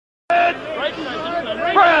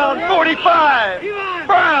45.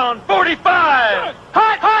 Brown, 45.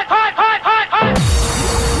 Hot, hot, hot, hot, hot,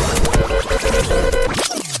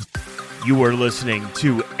 hot. You are listening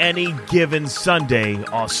to Any Given Sunday,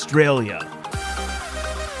 Australia.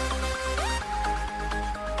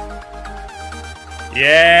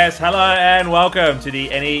 Yes, hello and welcome to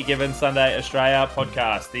the Any Given Sunday Australia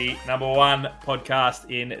podcast, the number one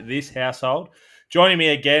podcast in this household. Joining me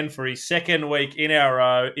again for his second week in a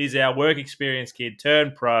row is our work experience kid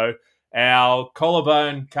turned pro, our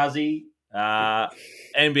collarbone cuzzy,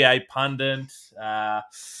 NBA pundit,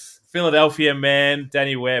 Philadelphia man,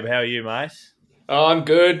 Danny Webb. How are you, mate? Oh, I'm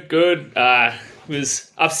good.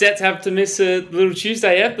 Was upset to have to miss a little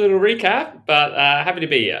Tuesday, the little recap, but happy to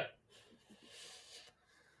be here.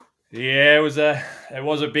 Yeah, it was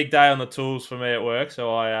a big day on the tools for me at work,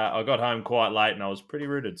 so I got home quite late and I was pretty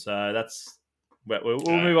rooted. So we'll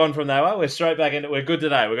move on from that one. We're straight back into. We're good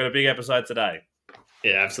today. We've got a big episode today.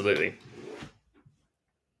 Yeah, absolutely.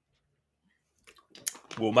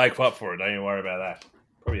 We'll make up for it. Don't you worry about that.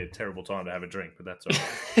 Probably a terrible time to have a drink, but that's all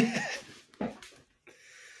right.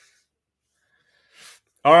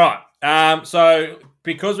 All right. So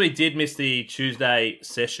because we did miss the Tuesday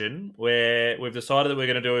session, we've decided that we're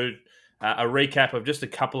going to do a recap of just a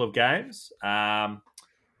couple of games. I've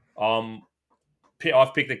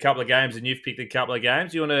picked a couple of games and you've picked a couple of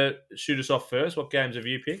games. You want to shoot us off first? What games have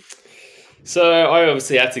you picked? So I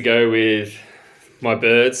obviously had to go with my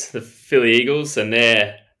birds, the Philly Eagles, and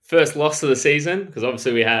their first loss of the season, because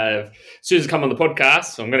obviously we have, as soon as come on the podcast,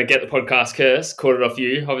 so I'm going to get the podcast curse, caught it off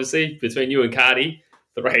you, obviously, between you and Cardi,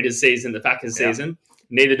 the Raiders season, the Packers season.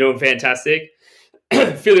 Neither doing fantastic.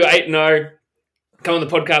 Philly were 8-0, come on the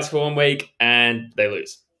podcast for 1 week, and they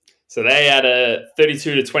lose. So they had a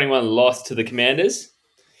 32-21 loss to the Commanders.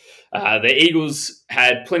 The Eagles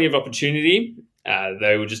had plenty of opportunity.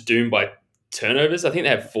 They were just doomed by turnovers. I think they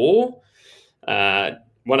had 4.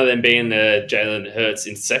 One of them being the Jalen Hurts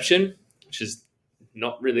interception, which is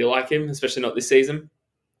not really like him, especially not this season.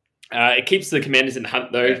 It keeps the Commanders in the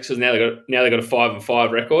hunt though, because now they got a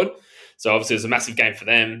 5-5 record. So obviously it's a massive game for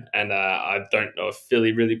them, and I don't know if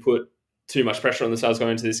Philly really put too much pressure on themselves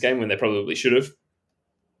going into this game when they probably should have.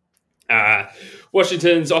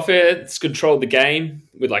 Washington's offense controlled the game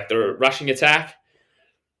with like the rushing attack.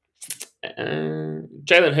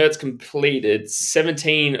 Jalen Hurts completed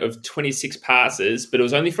 17 of 26 passes, but it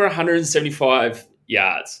was only for 175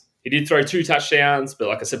 yards. He did throw 2 touchdowns, but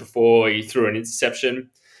like I said before, he threw an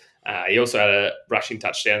interception. He also had a rushing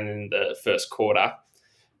touchdown in the first quarter.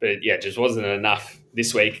 But yeah, it just wasn't enough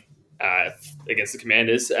this week against the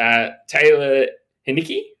Commanders. Taylor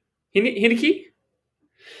Heineke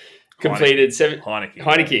completed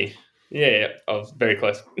Heineke. Yeah, I was very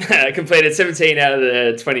close. Completed 17 out of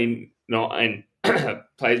the 29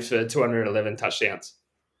 plays for 211 touchdowns.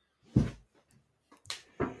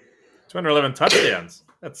 211 touchdowns.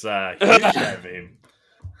 That's a huge game for him.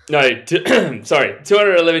 No,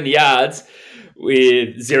 211 yards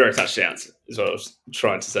with 0 touchdowns is what I was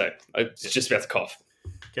trying to say. I was just about to cough.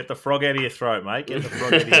 Get the frog out of your throat, mate. Get the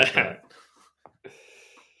frog out of your throat.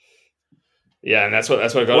 Yeah, and that's what I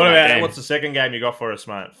got. What's the second game you got for us,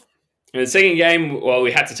 mate? And the second game, well,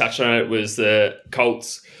 we had to touch on it, was the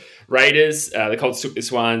Colts Raiders. The Colts took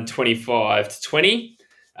this one 25-20.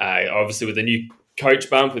 Obviously, with the new coach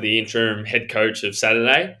bump with the interim head coach of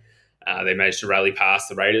Saturday, they managed to rally past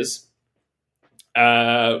the Raiders.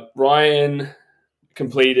 Ryan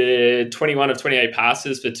completed 21 of 28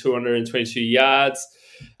 passes for 222 yards.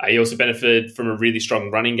 He also benefited from a really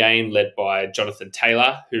strong running game led by Jonathan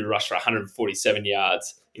Taylor, who rushed for 147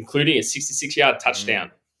 yards, including a 66-yard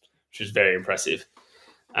touchdown, which was very impressive.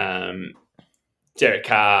 Derek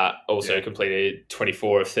Carr also completed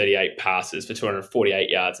 24 of 38 passes for 248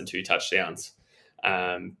 yards and 2 touchdowns.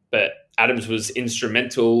 But Adams was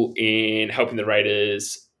instrumental in helping the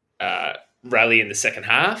Raiders rally in the second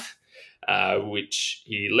half, which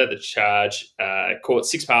he led the charge, caught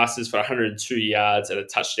 6 passes for 102 yards and a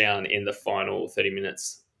touchdown in the final 30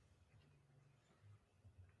 minutes.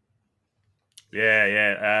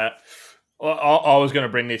 Yeah. I was going to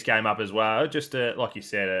bring this game up as well. Just like you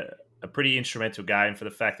said, a pretty instrumental game for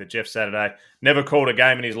the fact that Jeff Saturday never called a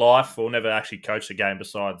game in his life or never actually coached a game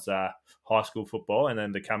besides high school football, and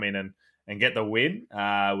then to come in and get the win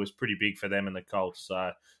was pretty big for them and the Colts.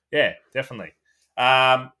 So, yeah, definitely.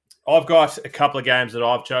 I've got a couple of games that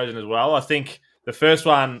I've chosen as well. I think the first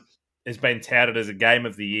one has been touted as a game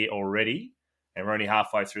of the year already, and we're only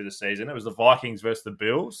halfway through the season. It was the Vikings versus the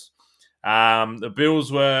Bills. The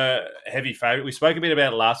Bills were heavy favourite. We spoke a bit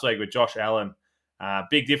about it last week with Josh Allen.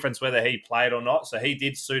 Big difference whether he played or not. So he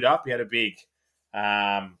did suit up. He had a big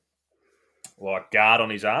guard on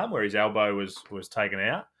his arm where his elbow was taken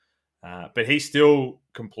out. But he still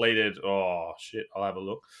completed. Oh shit! I'll have a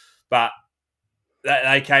look. But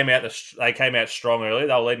they came out strong early.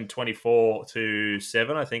 They were leading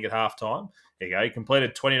 24-7, I think, at halftime. There you go. He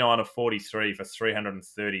completed 29 of 43 for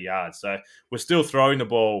 330 yards. So we're still throwing the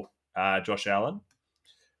ball, Josh Allen.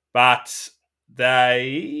 But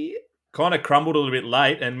they kind of crumbled a little bit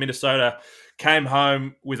late, and Minnesota came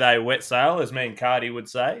home with a wet sail, as me and Cardi would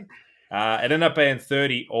say. It ended up being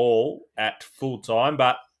 30 all at full time,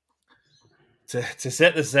 but to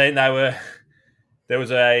set the scene,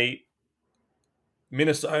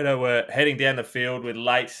 Minnesota were heading down the field with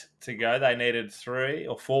late to go. They needed 3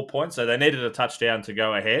 or 4 points, so they needed a touchdown to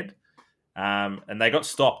go ahead. And they got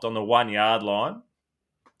stopped on the 1 yard line.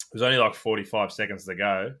 It was only like 45 seconds to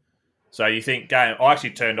go. So you think I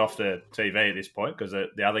actually turned off the TV at this point because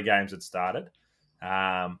the other games had started.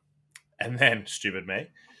 And then, stupid me.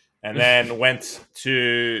 And then went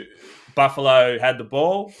to Buffalo, had the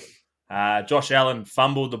ball. Josh Allen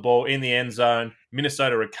fumbled the ball in the end zone.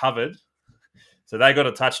 Minnesota recovered. So they got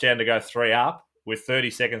a touchdown to go 3 up with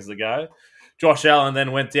 30 seconds to go. Josh Allen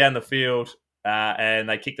then went down the field and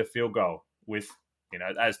they kicked a field goal with,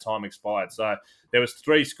 as time expired. So there was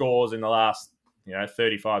 3 scores in the last,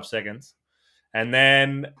 35 seconds. And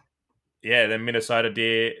then, then Minnesota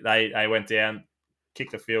they went down,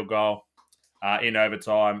 kicked a field goal in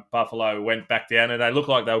overtime. Buffalo went back down and they looked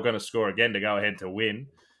like they were going to score again to go ahead to win.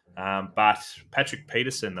 But Patrick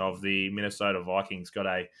Peterson of the Minnesota Vikings got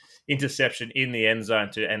a interception in the end zone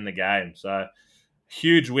to end the game. So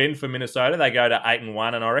huge win for Minnesota. They go to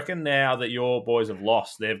 8-1, and I reckon now that your boys have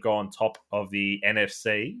lost, they've gone top of the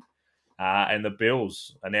NFC, and the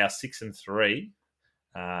Bills are now 6-3,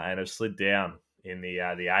 and have slid down in the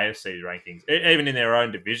AFC rankings, even in their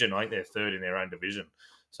own division. I think they're third in their own division.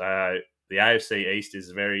 So the AFC East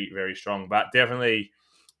is very, very strong, but definitely.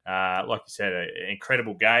 Like you said, an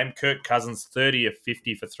incredible game. Kirk Cousins, 30 of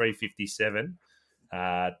 50 for 357.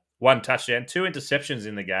 1 touchdown, 2 interceptions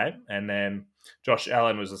in the game. And then Josh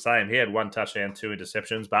Allen was the same. He had 1 touchdown, 2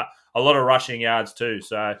 interceptions, but a lot of rushing yards too.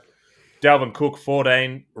 So Dalvin Cook,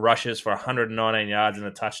 14 rushes for 119 yards and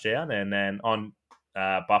a touchdown. And then on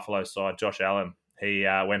Buffalo's side, Josh Allen, he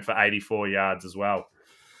went for 84 yards as well.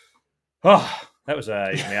 Oh, that was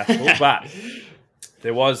a mouthful. But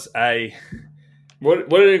there was a...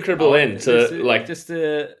 What an incredible end to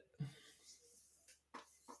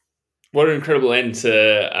What an incredible end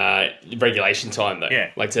to regulation time, though.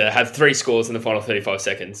 Yeah. Like to have 3 scores in the final 35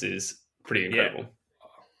 seconds is pretty incredible.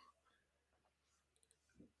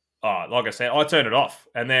 Yeah. Like I said, I turned it off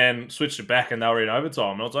and then switched it back, and they were in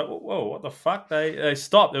overtime. And I was like, "Whoa, what the fuck?" They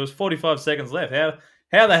stopped. There was 45 seconds left.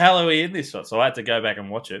 How the hell are we in this? So I had to go back and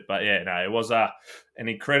watch it. But yeah, no, it was an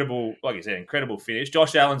incredible, like you said, incredible finish.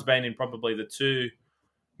 Josh Allen's been in probably the 2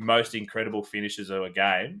 most incredible finishes of a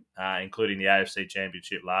game, including the AFC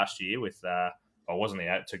Championship last year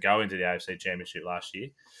to go into the AFC Championship last year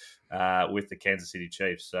with the Kansas City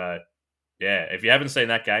Chiefs. So yeah, if you haven't seen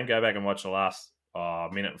that game, go back and watch the last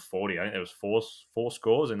minute and 40. I think there was four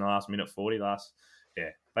scores in the last minute 40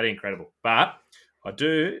 but incredible. But I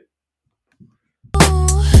do.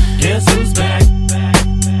 Guess who's back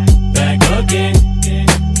again?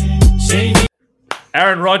 Shady.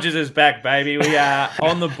 Aaron Rodgers is back, baby. We are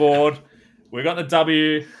on the board. We got the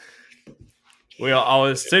W.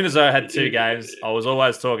 As soon as I had 2 games, I was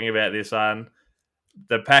always talking about this one.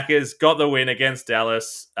 The Packers got the win against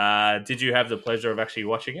Dallas. Did you have the pleasure of actually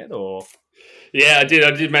watching it, or? Yeah, I did.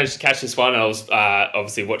 I did manage to catch this one. I was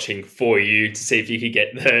obviously watching for you to see if you could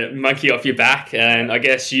get the monkey off your back, and I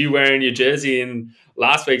guess you wearing your jersey in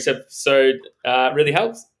last week's episode really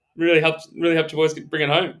helped. Really helped your boys bring it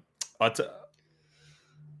home.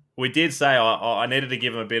 We did say I needed to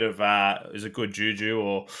give him a bit of is it good juju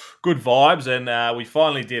or good vibes, and we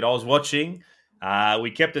finally did. I was watching.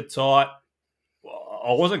 We kept it tight.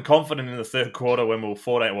 I wasn't confident in the third quarter when we were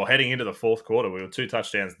 14. Well, heading into the fourth quarter, we were 2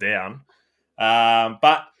 touchdowns down.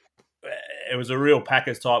 But it was a real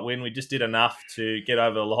Packers-type win. We just did enough to get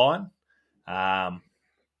over the line.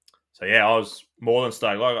 So, yeah, I was more than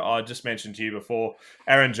stoked. Like I just mentioned to you before,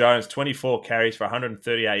 Aaron Jones, 24 carries for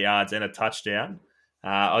 138 yards and a touchdown.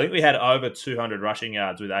 I think we had over 200 rushing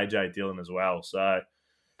yards with A.J. Dillon as well. So,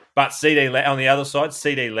 but on the other side,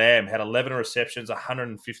 C.D. Lamb had 11 receptions,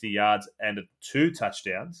 150 yards, and 2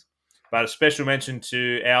 touchdowns. But a special mention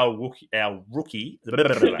to our rookie, your rookie,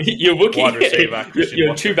 wide receiver, Christian your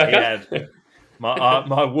Watson. Chewbacca.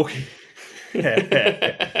 My rookie.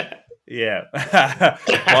 Yeah.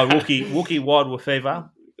 My Wookie wide receiver.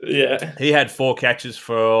 Yeah. He had 4 catches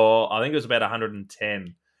for, I think it was about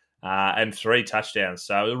 110 and 3 touchdowns.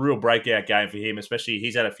 So a real breakout game for him, especially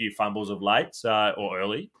he's had a few fumbles of late, or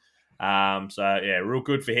early. Real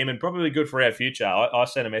good for him and probably good for our future. I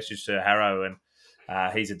sent a message to Harrow, and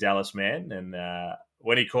he's a Dallas man, and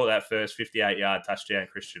when he caught that first 58-yard touchdown,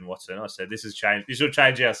 Christian Watson, I said, this will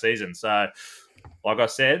change our season. So, like I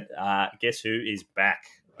said, guess who is back?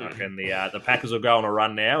 I reckon the Packers will go on a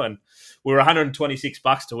run now, and we're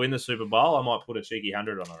 $126 to win the Super Bowl. I might put a cheeky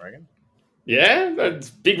 100 on, I reckon. Yeah, that's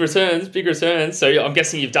big returns. So I'm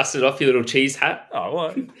guessing you've dusted off your little cheese hat. Oh,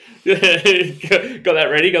 what? got that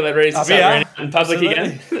ready to start running in public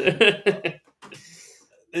again.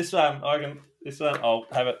 This one, I'll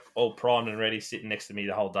have it all primed and ready, sitting next to me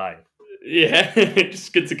the whole day. Yeah,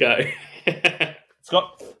 just good to go.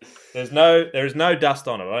 There is no dust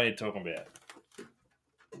on it. What are you talking about?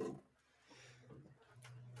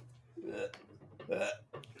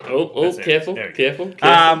 Careful.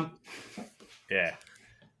 Yeah,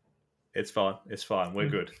 it's fine. We're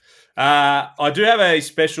good. I do have a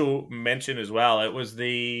special mention as well. It was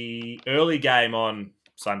the early game on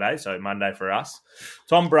Sunday, so Monday for us.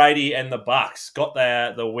 Tom Brady and the Bucks got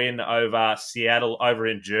the win over Seattle over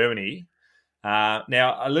in Germany.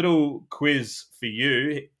 Now, a little quiz for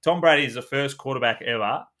you. Tom Brady is the first quarterback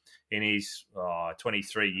ever in his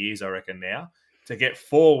 23 years, I reckon now, to get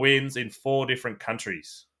 4 wins in 4 different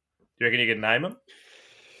countries. Do you reckon you can name them?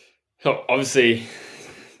 Oh, obviously,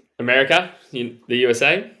 America, the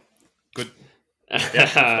USA. Good.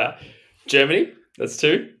 Germany, that's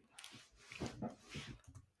 2.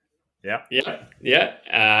 Yeah.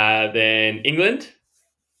 Then England.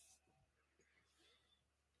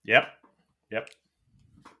 Yep.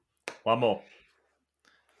 One more.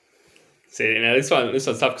 See, now this one's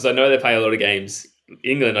tough because I know they play a lot of games.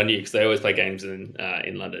 England, I knew because they always play games in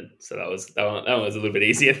London, so that one was a little bit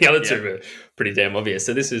easier. The other 2 were pretty damn obvious.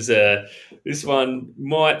 So this one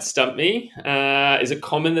might stump me. Is it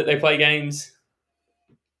common that they play games?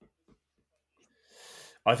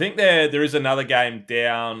 I think there is another game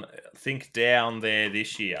down there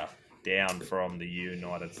this year, down from the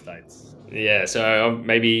United States. Yeah, so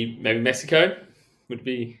maybe Mexico would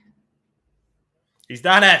be. He's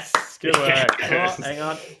done it. Good work. Oh, hang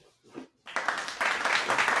on.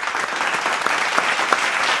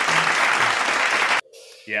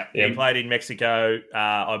 Yeah, he played in Mexico,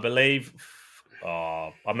 I believe.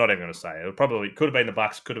 I'm not even going to say it. Could have been the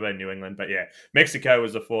Bucks, could have been New England, but yeah, Mexico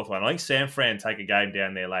was the 4th one. I think San Fran take a game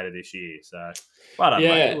down there later this year. So, well done,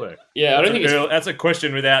 mate. Good work. Yeah, I don't think that's a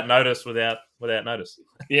question without notice. Without notice.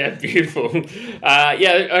 Yeah, beautiful. I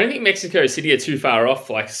don't think Mexico City are too far off,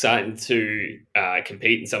 like starting to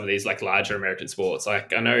compete in some of these like larger American sports.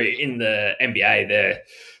 Like I know in the NBA, they're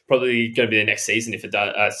probably going to be the next season if it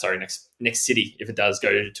does. Next city if it does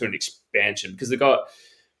go to an expansion because they've got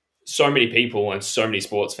so many people and so many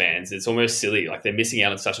sports fans. It's almost silly. Like they're missing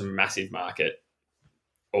out on such a massive market.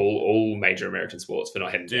 All major American sports for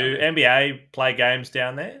not heading down. Do NBA play games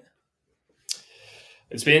down there?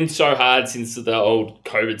 It's been so hard since the old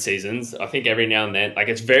COVID seasons. I think every now and then, like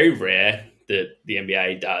it's very rare that the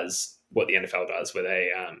NBA does what the NFL does, where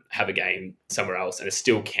they have a game somewhere else and it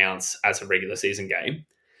still counts as a regular season game.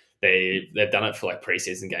 They've done it for like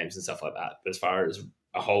preseason games and stuff like that. But as far as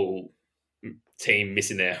a whole team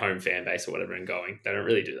missing their home fan base or whatever and going, they don't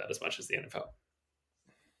really do that as much as the NFL.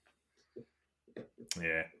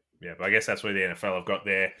 Yeah, but I guess that's where the NFL have got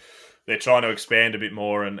they're trying to expand a bit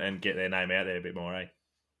more and get their name out there a bit more, eh?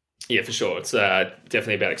 Yeah, for sure. It's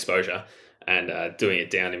definitely about exposure, and doing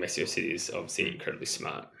it down in Mexico City is obviously incredibly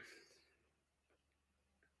smart.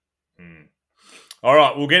 All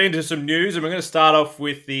right, we'll get into some news, and we're going to start off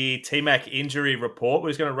with the Tmac injury report. We're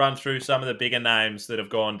just going to run through some of the bigger names that have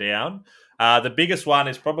gone down. The biggest one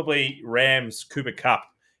is probably Rams Cooper Kupp.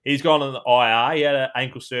 He's gone on the IR. He had an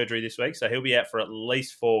ankle surgery this week, so he'll be out for at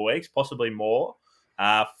least 4 weeks, possibly more.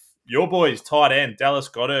 Your boy's tight end, Dallas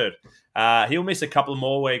Goedert. He'll miss a couple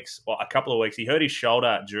of weeks. He hurt his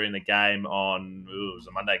shoulder during the game it was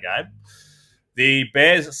a Monday game. The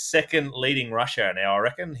Bears' second leading rusher. Now, I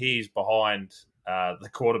reckon he's behind the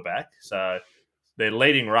quarterback. So they're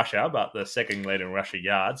leading rusher, but the second leading rusher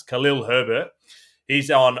yards. Khalil Herbert.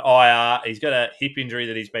 He's on IR. He's got a hip injury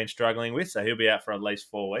that he's been struggling with, so he'll be out for at least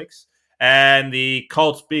 4 weeks. And the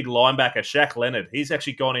Colts' big linebacker, Shaq Leonard, he's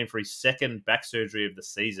actually gone in for his second back surgery of the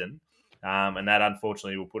season. And that,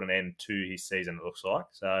 unfortunately, will put an end to his season, it looks like.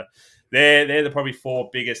 So they're the probably 4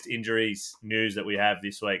 biggest injuries news that we have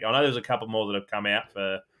this week. I know there's a couple more that have come out,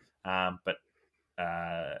 but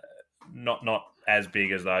not as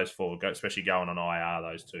big as those 4, especially going on IR,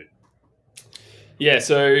 those 2. Yeah,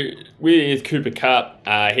 so with Cooper Kupp,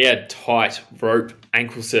 he had tight rope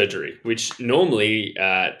ankle surgery, which normally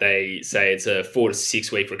they say it's a 4 to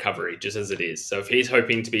 6 week recovery, just as it is. So if he's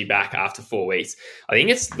hoping to be back after 4 weeks, I think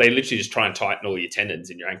they literally just try and tighten all your tendons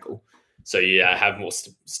in your ankle, so you have more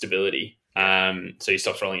stability. So you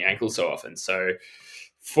stop rolling your ankle so often. So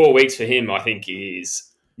 4 weeks for him, I think,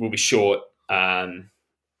 will be short. And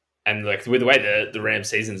like with the way the Rams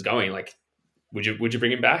season's going, like would you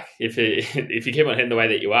bring him back if you keep on heading the way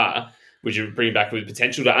that you are? Would you bring him back with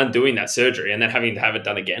potential to undoing that surgery and then having to have it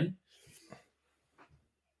done again?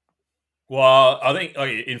 Well, I think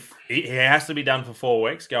he has to be done for 4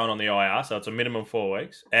 weeks going on the IR, so it's a minimum 4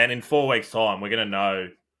 weeks. And in 4 weeks' time, we're going to know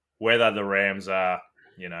whether the Rams are,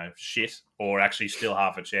 shit or actually still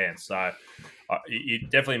half a chance. So you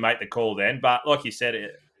definitely make the call then. But like you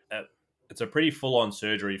said, it's a pretty full-on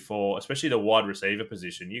surgery for especially the wide receiver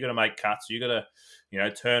position. You got to make cuts. You got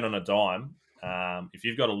to, turn on a dime. If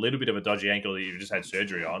you've got a little bit of a dodgy ankle that you've just had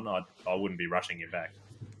surgery on, I wouldn't be rushing him back.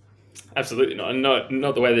 Absolutely not. And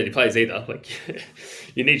not the way that he plays either. Like,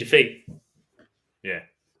 you need your feet. Yeah,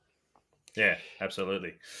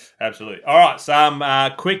 absolutely. Absolutely. All right, some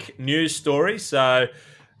quick news stories. So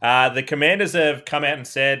the Commanders have come out and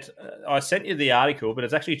said, I sent you the article, but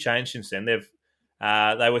it's actually changed since then.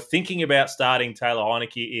 They were thinking about starting Taylor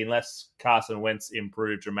Heinicke unless Carson Wentz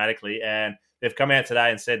improved dramatically, and they've come out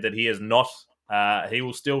today and said that he is not. He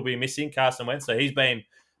will still be missing Carson Wentz, so he's been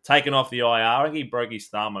taken off the IR. I think he broke his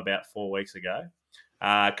thumb about 4 weeks ago.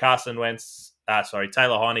 Taylor Heinicke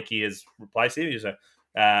has replaced him. He's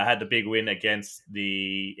had the big win against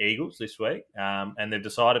the Eagles this week, and they've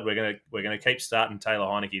decided we're gonna keep starting Taylor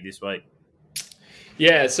Heinicke this week.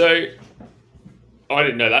 Yeah, so I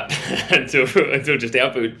didn't know that until just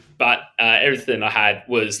now, but everything I had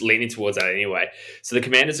was leaning towards that anyway. So the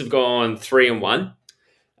Commanders have gone 3-1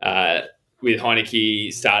 with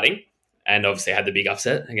Heinicke starting, and obviously had the big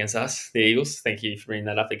upset against us, the Eagles. Thank you for bringing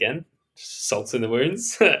that up again. Salts in the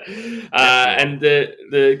wounds. And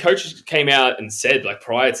the coach came out and said, like,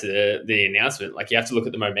 prior to the announcement, like, you have to look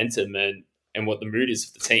at the momentum and what the mood is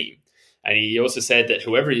for the team. And he also said that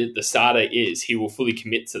whoever the starter is, he will fully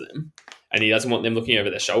commit to them, and he doesn't want them looking over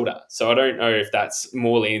their shoulder. So I don't know if that's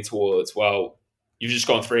more leaning towards, well, you've just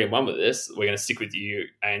gone 3-1 with this, we're going to stick with you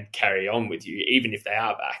and carry on with you, even if they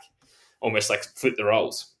are back. Almost like flip the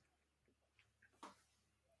roles.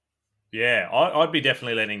 Yeah, I'd be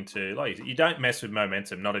definitely leaning to, like, you don't mess with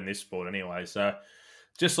momentum, not in this sport anyway. So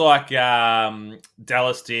just like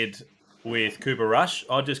Dallas did with Cooper Rush,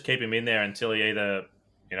 I'd just keep him in there until he either,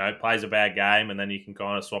 plays a bad game and then you can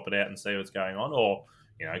kind of swap it out and see what's going on, or,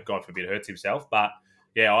 God forbid, hurts himself. But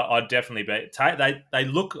yeah, I'd definitely be. They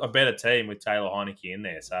look a better team with Taylor Heinicke in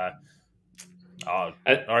there. So I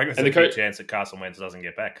reckon there's a good chance that Carson Wentz doesn't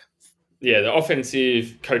get back. Yeah, the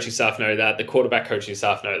offensive coaching staff know that. The quarterback coaching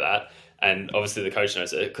staff know that. And obviously the coach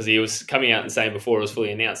knows it because he was coming out and saying before it was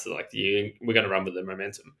fully announced that, like, we're going to run with the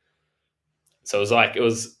momentum. So it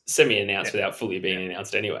was semi-announced without fully being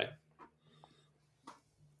announced anyway.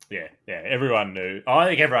 Yeah, everyone knew. I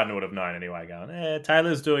think everyone would have known anyway, going,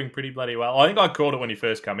 Taylor's doing pretty bloody well. I think I called it when he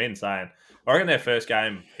first come in, saying, I reckon their first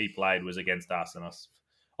game he played was against us. And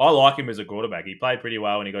I like him as a quarterback. He played pretty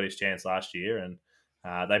well when he got his chance last year. And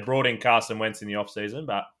they brought in Carson Wentz in the offseason,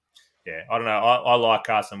 but yeah, I don't know. I like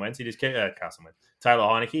Carson Wentz. He just keeps Taylor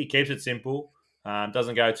Heinicke. He keeps it simple.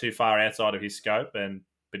 Doesn't go too far outside of his scope, but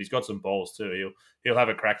he's got some balls too. He'll have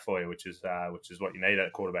a crack for you, which is what you need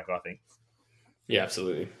at quarterback, I think. Yeah,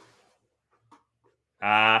 absolutely.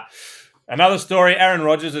 Another story. Aaron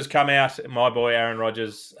Rodgers has come out. My boy Aaron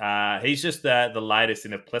Rodgers. He's just the latest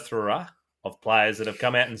in a plethora of players that have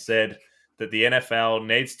come out and said that the NFL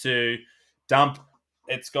needs to dump.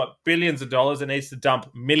 It's got billions of dollars. It needs to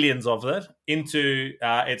dump millions of it into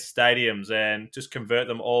its stadiums and just convert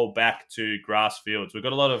them all back to grass fields. We've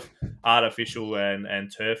got a lot of artificial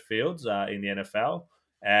and turf fields in the NFL,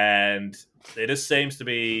 and there just seems to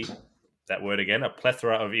be, that word again, a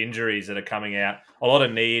plethora of injuries that are coming out. A lot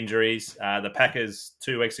of knee injuries. The Packers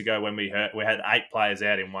 2 weeks ago when we had 8 players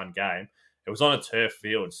out in one game. It was on a turf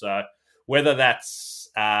field. So whether that's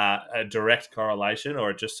a direct correlation or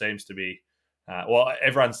it just seems to be,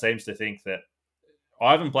 everyone seems to think that.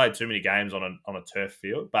 I haven't played too many games on a turf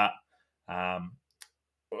field, but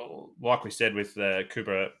like we said with the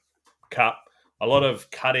Cooper Cup, a lot of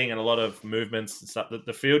cutting and a lot of movements and stuff.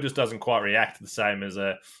 The field just doesn't quite react the same as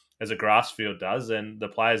a grass field does, and the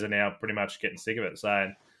players are now pretty much getting sick of it,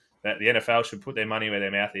 saying that the NFL should put their money where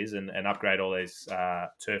their mouth is and upgrade all these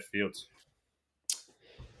turf fields.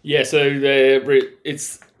 Yeah, so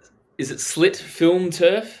is it slit film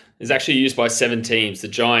turf? It's actually used by 7 teams: the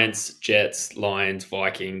Giants, Jets, Lions,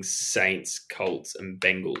 Vikings, Saints, Colts, and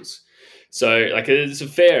Bengals. So, like, there's a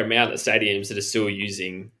fair amount of stadiums that are still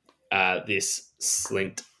using this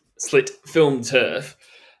slit film turf.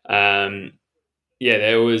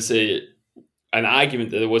 There was an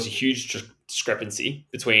argument that there was a huge discrepancy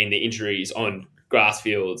between the injuries on grass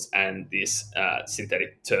fields and this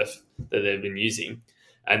synthetic turf that they've been using.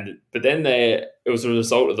 But then it was a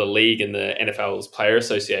result of the league and the NFL's Player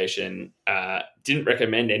Association didn't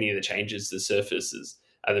recommend any of the changes to the surfaces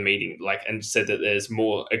at the meeting, and said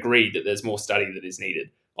that agreed that there's more study that is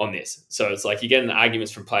needed on this. So it's like you're getting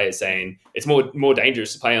arguments from players saying it's more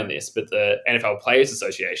dangerous to play on this, but the NFL Players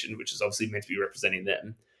Association, which is obviously meant to be representing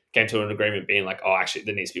them, came to an agreement being like, oh, actually,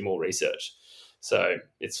 there needs to be more research. So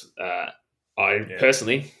it's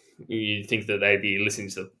personally, you think that they'd be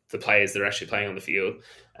listening to the players that are actually playing on the field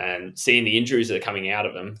and seeing the injuries that are coming out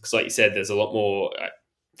of them. Because like you said, there's a lot more,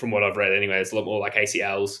 from what I've read anyway, there's a lot more like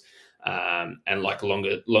ACLs and like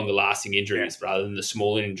longer lasting injuries rather than the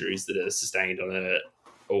smaller injuries that are sustained on a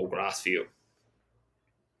all grass field.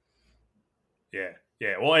 Yeah.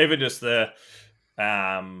 Well, even just the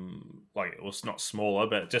it's not smaller,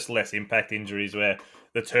 but just less impact injuries where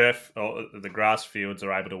the turf or the grass fields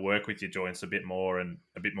are able to work with your joints a bit more and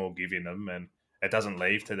a bit more give in them, and it doesn't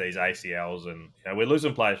lead to these ACLs. And we're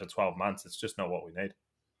losing players for 12 months. It's just not what we need.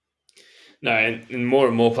 No, and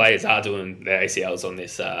more players are doing their ACLs on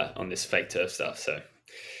this fake turf stuff. So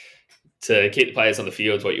to keep the players on the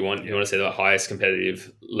field, what you want to see the highest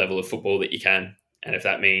competitive level of football that you can. And if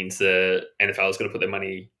that means the NFL is going to put their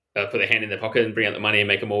hand in their pocket and bring out the money and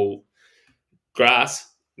make them all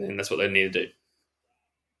grass, then that's what they need to do.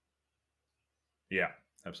 Yeah,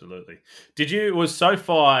 absolutely. Was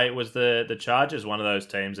the Chargers one of those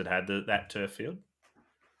teams that had that turf field?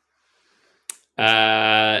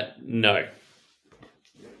 No.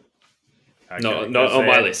 Okay, not on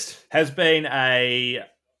my list. Has been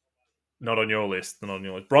not on your list.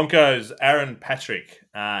 Broncos, Aaron Patrick.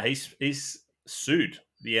 He's sued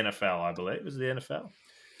the NFL, I believe. Is it the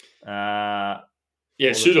NFL?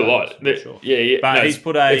 Sued a lot. Sure. Yeah. But he's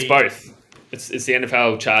put it's both. It's the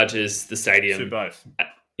NFL charges the stadium. Sued both.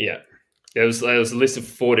 Yeah. There was a list of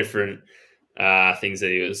 4 different things that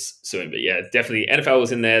he was suing. But yeah, definitely NFL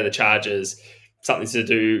was in there, the charges, something to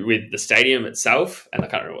do with the stadium itself, and I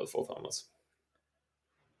can't remember what the 4th one was.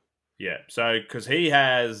 Yeah, so because he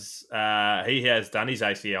has done his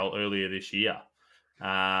ACL earlier this year.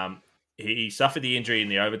 He suffered the injury in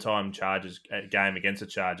the overtime game against the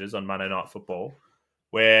Chargers on Monday Night Football,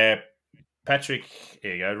 where Patrick,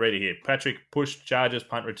 here you go, read it here. Patrick pushed Chargers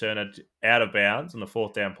punt returner out of bounds on the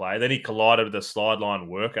 4th down play. Then he collided with a sideline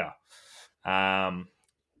worker. And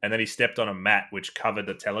then he stepped on a mat which covered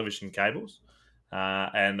the television cables.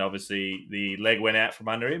 And obviously the leg went out from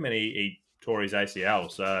under him and he tore his ACL.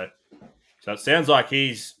 So it sounds like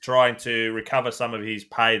he's trying to recover some of his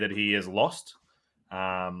pay that he has lost.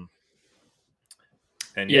 So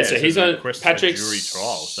he's on Patrick's jury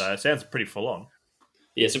trial. So it sounds pretty full on.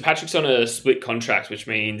 Yeah, so Patrick's on a split contract, which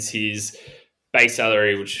means his base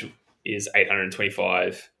salary, which is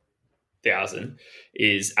 $825,000,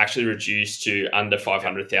 is actually reduced to under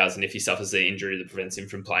 $500,000 if he suffers an injury that prevents him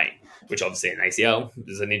from playing. Which obviously an ACL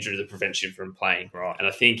is an injury that prevents you from playing. Right. And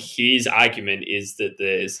I think his argument is that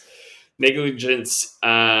there's negligence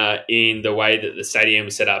in the way that the stadium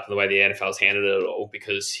was set up and the way the NFL's handled it all,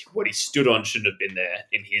 because what he stood on shouldn't have been there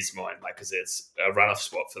in his mind, because it's a runoff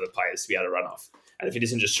spot for the players to be able to run off. And if it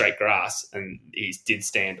isn't just straight grass, and he did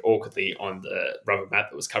stand awkwardly on the rubber mat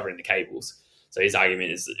that was covering the cables. So his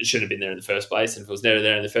argument is that it shouldn't have been there in the first place. And if it was never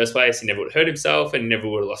there in the first place, he never would have hurt himself and he never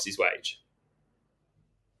would have lost his wage.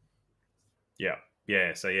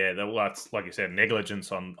 Yeah. So that's, like you said,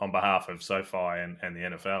 negligence on behalf of SoFi and the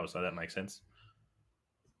NFL. So that makes sense.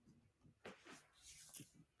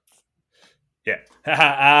 Yeah.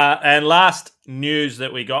 And last news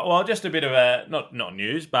that we got, well, just a bit of a, not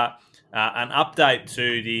news, but an update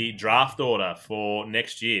to the draft order for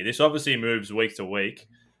next year. This obviously moves week to week,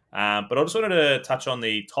 but I just wanted to touch on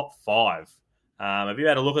the top 5. Have you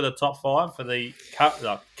had a look at the top 5 for the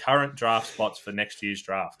current draft spots for next year's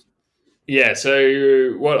draft? Yeah,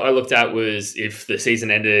 so what I looked at was if the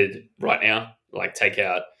season ended right now, like take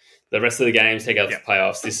out the rest of the games, take out the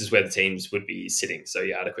playoffs, this is where the teams would be sitting. So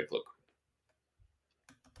yeah, I had a quick look.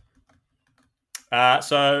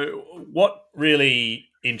 So what really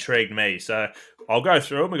intrigued me, so I'll go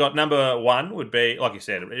through them. We got number 1 would be, like you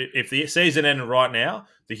said, if the season ended right now,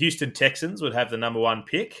 the Houston Texans would have the number 1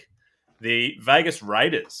 pick. The Vegas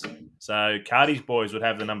Raiders, so Cardi's boys, would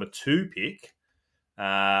have the number 2 pick.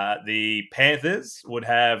 The Panthers would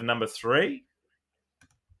have number 3.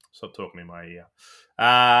 Stop talking in my ear.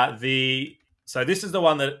 So this is the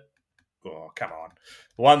one that, oh, come on.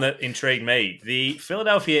 one that intrigued me. The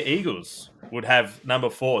Philadelphia Eagles would have number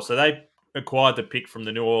 4. So they acquired the pick from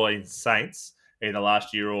the New Orleans Saints either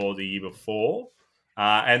last year or the year before.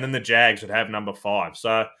 And then the Jags would have number 5.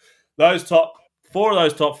 So those top 4 of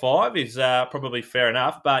those top 5 is probably fair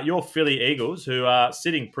enough. But your Philly Eagles, who are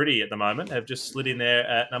sitting pretty at the moment, have just slid in there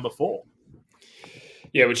at number 4.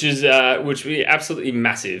 Yeah, which would be absolutely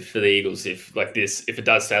massive for the Eagles if it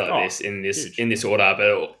does stay like this in this order. But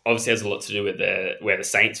it obviously has a lot to do with where the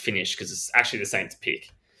Saints finish, because it's actually the Saints pick.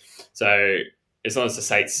 So as long as the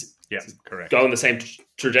Saints correct. go on the same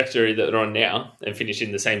trajectory that they're on now and finish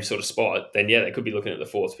in the same sort of spot, then they could be looking at the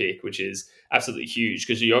 4th pick, which is absolutely huge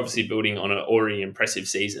because you're obviously building on an already impressive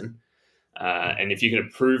season. And if you can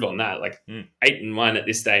improve on that, 8-1 at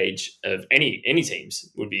this stage of any teams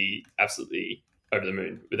would be absolutely over the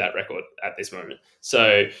moon with that record at this moment.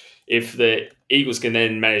 So if the Eagles can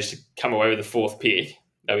then manage to come away with the 4th pick,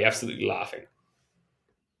 they'll be absolutely laughing.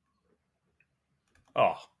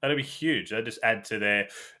 Oh, that'd be huge. They'd just add to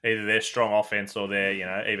either their strong offense or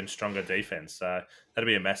their even stronger defense. So that'd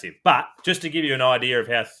be a massive. But just to give you an idea of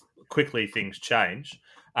how quickly things change,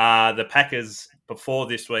 the Packers before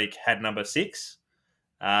this week had number 6.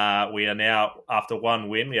 We are now, after one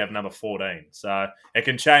win, we have number 14. So it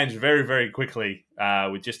can change very, very quickly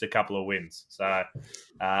with just a couple of wins. So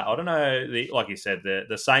I don't know. Like you said,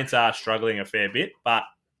 the Saints are struggling a fair bit, but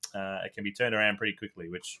it can be turned around pretty quickly,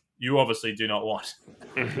 which you obviously do not want.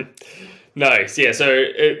 No, yeah. So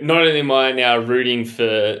not only am I now rooting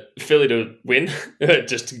for Philly to win,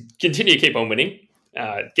 just to continue to keep on winning,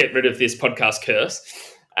 get rid of this podcast curse.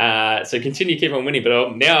 So continue to keep on winning.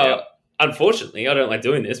 But now, unfortunately, I don't like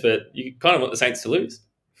doing this, but you kind of want the Saints to lose.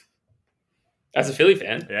 As a Philly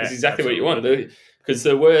fan, that's exactly what you want to do. Because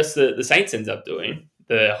the worse the Saints ends up doing,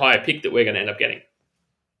 the higher pick that we're going to end up getting.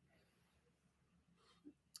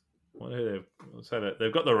 So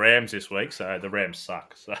they've got the Rams this week, so the Rams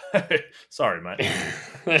suck. So sorry, mate.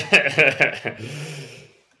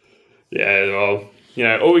 Yeah, well,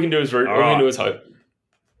 all we can do is root. All we can do is hope.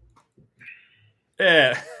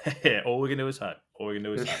 Yeah, all we can do is hope.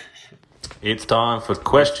 It's time for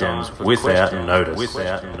questions without notice.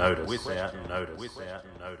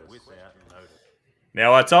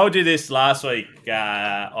 Now, I told you this last week.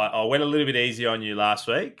 I went a little bit easy on you last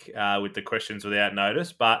week with the questions without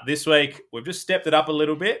notice, but this week we've just stepped it up a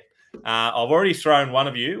little bit. I've already thrown one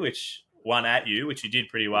at you, which you did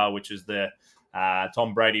pretty well, which is the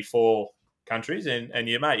Tom Brady 4 countries, and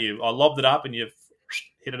I lobbed it up and you've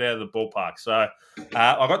hit it out of the ballpark. So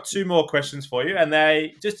I've got 2 more questions for you, and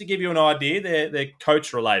they, just to give you an idea, they're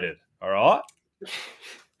coach related. All right.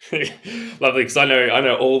 Lovely, because I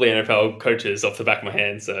know all the NFL coaches off the back of my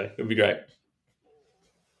hand, so it'll be great.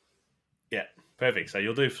 Yeah, perfect. So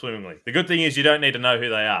you'll do swimmingly. The good thing is you don't need to know who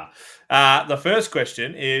they are. The first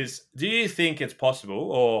question is: do you think it's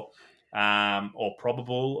possible, or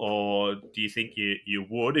probable, or do you think you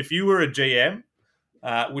would, if you were a GM,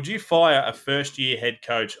 would you fire a first-year head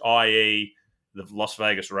coach, i.e., the Las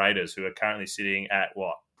Vegas Raiders, who are currently sitting at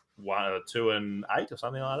 2-8 or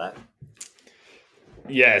something like that?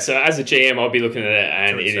 Yeah, so as a GM, I'll be looking at it,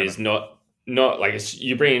 and it is not like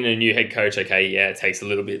you bring in a new head coach. Okay, yeah, it takes a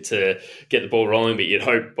little bit to get the ball rolling, but you'd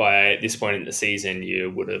hope by this point in the season you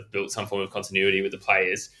would have built some form of continuity with the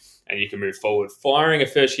players, and you can move forward. Firing a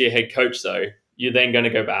first-year head coach, though, you're then going to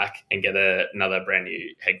go back and get another brand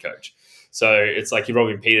new head coach. So it's like you're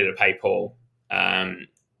robbing Peter to pay Paul.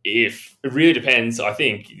 If it really depends, I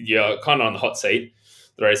think you're kind of on the hot seat.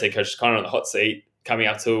 The Raiders head coach is kind of on the hot seat coming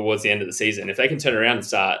up towards the end of the season. If they can turn around and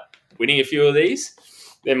start winning a few of these,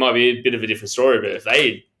 there might be a bit of a different story. But if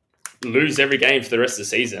they lose every game for the rest of the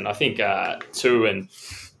season, I think 2 and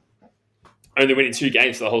only winning 2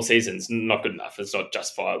 games for the whole season is not good enough. It's not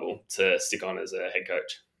justifiable to stick on as a head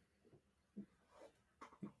coach.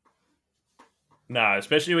 No,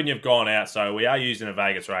 especially when you've gone out. So we are using the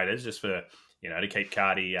Vegas Raiders just for, to keep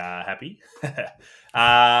Cardi happy.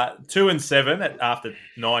 2-7 after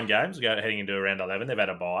 9 games, heading into round 11. They've had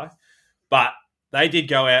a bye. But they did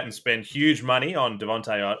go out and spend huge money on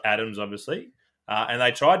Devontae Adams, obviously. And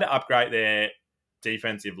they tried to upgrade their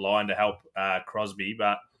defensive line to help Crosby.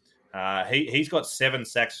 But he's got 7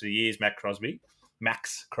 sacks for the years,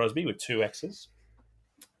 Max Crosby with 2 X's.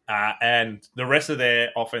 And the rest of their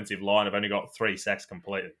offensive line have only got 3 sacks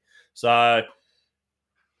completely. So,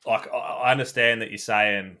 I understand that you're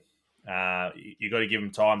saying you got to give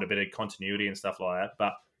them time to bit of continuity and stuff like that.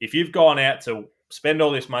 But if you've gone out to spend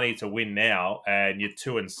all this money to win now and you're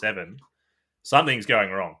 2-7, something's going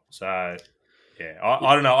wrong. So, yeah,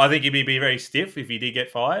 I don't know. I think he'd be very stiff if he did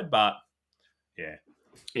get fired. But, yeah.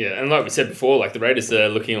 Yeah, and like we said before, like the Raiders are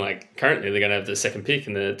looking like currently they're going to have the second pick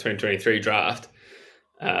in the 2023 draft,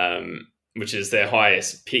 which is their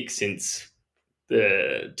highest pick since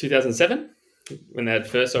the 2007 when they had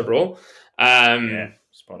first overall.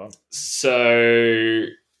 Spot on. So,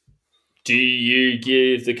 do you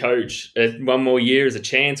give the coach one more year as a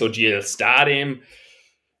chance, or do you start him?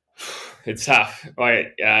 It's tough.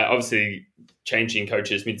 Obviously, changing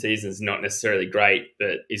coaches mid-season is not necessarily great,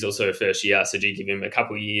 but he's also a first year. So do you give him a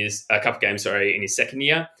couple games, in his second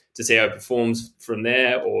year to see how he performs from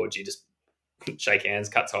there, or do you just shake hands,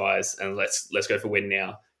 cut ties, and let's go for win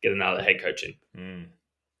now, get another head coach in?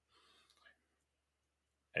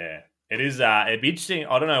 Yeah, it is. It'd be interesting.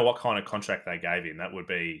 I don't know what kind of contract they gave him. That would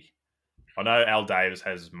be. I know Al Davis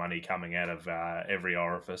has money coming out of every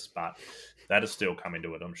orifice, but that'll still come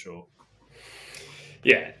into it, I'm sure.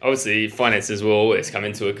 Yeah, obviously finances will always come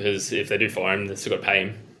into it because if they do fire him, they've still got to pay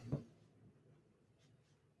him.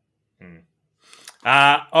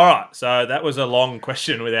 All right, so that was a long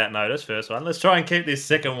question without notice, first one. Let's try and keep this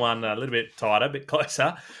second one a little bit tighter, a bit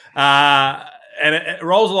closer. And it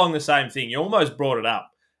rolls along the same thing. You almost brought it up,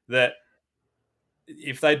 that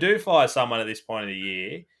if they do fire someone at this point of the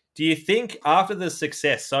year, do you think after the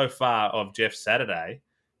success so far of Jeff Saturday,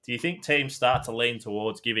 do you think teams start to lean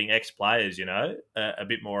towards giving ex-players, a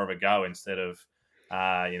bit more of a go instead of,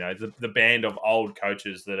 the band of old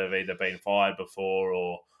coaches that have either been fired before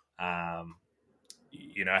or, had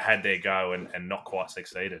their go and not quite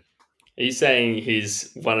succeeded? Are you saying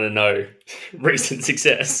he's 1-0 recent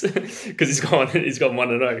success because he's gone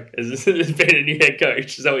 1-0? Has been a new head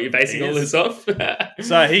coach? Is that what you're basing all this off?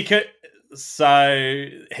 So he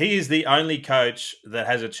is the only coach that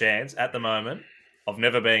has a chance at the moment of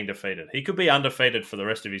never being defeated. He could be undefeated for the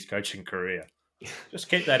rest of his coaching career. Just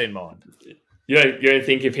keep that in mind. You don't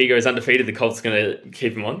think if he goes undefeated, the Colts are going to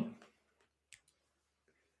keep him on?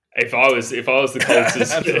 If I was the Colts,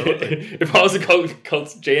 if I was the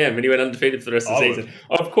Colts GM and he went undefeated for the rest of the season,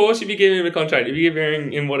 of course, if you give him a contract, if you give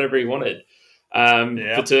him whatever he wanted.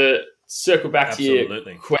 But to circle back to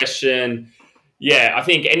your question, I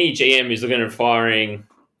think any GM who's looking at firing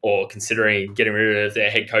or considering getting rid of their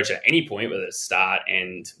head coach at any point, whether it's start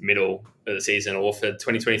and middle of the season or for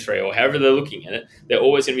 2023 or however they're looking at it, they're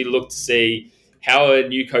always going to be looked to see how a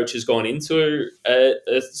new coach has gone into a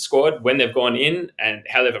squad, when they've gone in and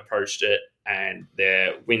how they've approached it and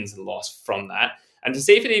their wins and loss from that. And to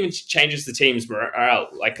see if it even changes the team's morale,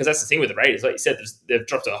 because that's the thing with the Raiders. Like you said, they've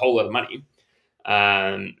dropped a whole lot of money.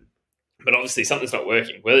 But obviously something's not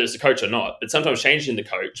working, whether it's the coach or not. But sometimes changing the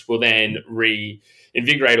coach will then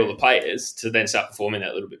reinvigorate all the players to then start performing that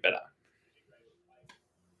a little bit better.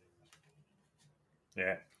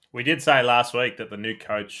 Yeah. We did say last week that the new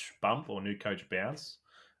coach bump or new coach bounce,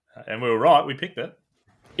 and we were right. We picked it.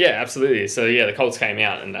 Yeah, absolutely. So, the Colts came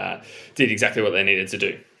out and did exactly what they needed to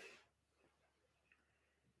do.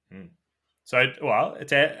 So,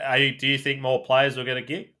 do you think more players will get a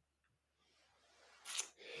gig?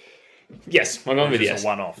 Yes, I'm going with yes. A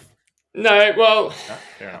one-off. No, well,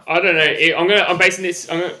 fair enough. I don't know. I'm basing this.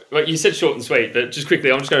 Like you said, short and sweet, but just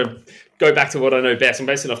quickly, I'm just going to go back to what I know best. I'm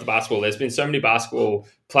basing it off the basketball. There's been so many basketball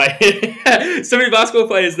players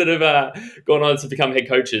that have gone on to become head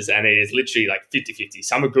coaches, and it is literally like 50-50.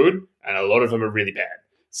 Some are good, and a lot of them are really bad.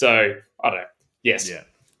 So I don't know. Yes,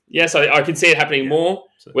 yes, I can see it happening more.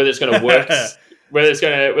 Whether it's going to work, whether it's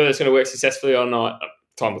going to work successfully or not,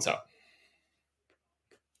 time will tell.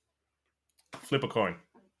 Flip a coin.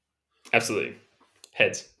 Absolutely.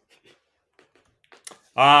 Heads.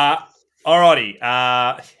 Alrighty.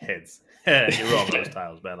 Heads. You're wrong, those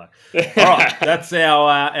tails, bad luck. Alright, that's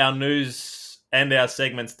our news and our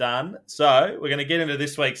segments done. So we're going to get into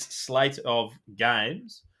this week's slate of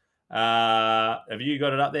games. Have you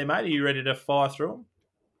got it up there, mate? Are you ready to fire through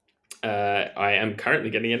them? I am currently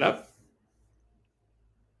getting it up.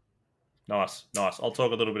 Nice. I'll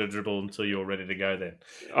talk a little bit of dribble until you're ready to go then.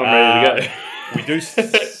 I'm ready to go.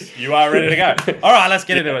 You are ready to go. All right, let's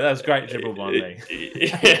get into it. That was great dribble by me.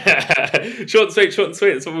 Yeah. Short and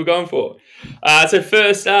sweet. That's what we're going for. So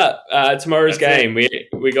first up, tomorrow's game,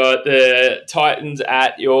 we got the Titans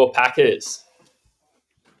at your Packers.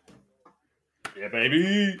 Yeah,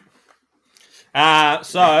 baby.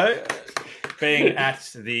 So being at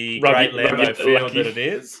the great Lambeau Field that it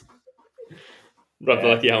is. Rub the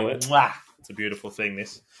lucky helmet. It's a beautiful thing,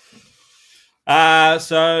 this.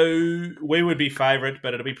 So we would be favourite,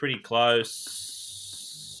 but it'll be pretty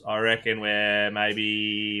close. I reckon we're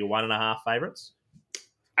maybe 1.5 favourites.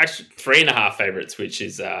 Actually, 3.5 favourites, which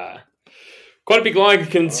is quite a big line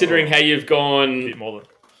considering how you've gone a bit more than...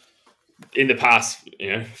 in the past,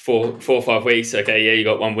 4 or 5 weeks. Okay, yeah, you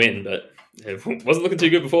got one win, but It wasn't looking too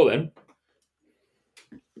good before then.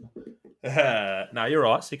 No, you're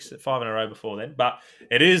right. 5 in a row before then, but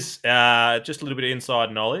it is just a little bit of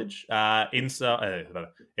inside knowledge.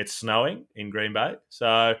 It's snowing in Green Bay,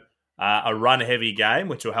 so a run-heavy game,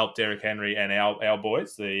 which will help Derrick Henry and our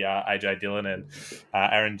boys, the AJ Dillon and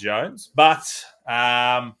Aaron Jones. But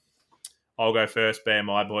I'll go first. Bear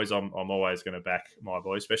my boys. I'm always going to back my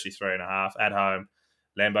boys, especially 3.5 at home,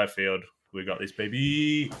 Lambeau Field. We got this,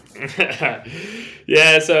 baby.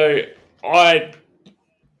 Yeah, so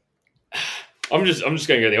I'm just going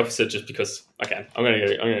to go the opposite just because I can. I'm going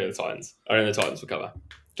to go the Titans. I reckon the Titans will cover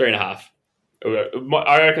 3.5.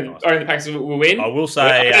 I reckon the Packers will win. I will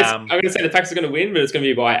say I'm going to say the Packers are going to win, but it's going to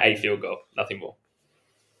be by a field goal, nothing more.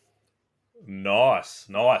 Nice.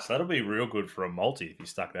 That'll be real good for a multi if you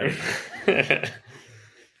stuck that in.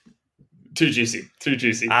 Too juicy.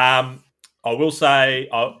 I will say,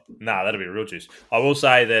 that'll be real juice. I will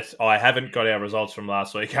say that I haven't got our results from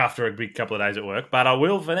last week after a big couple of days at work, but I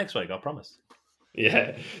will for next week, I promise.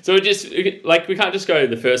 Yeah. So we can't just go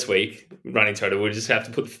the first week running total. We'll just have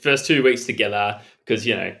to put the first 2 weeks together because,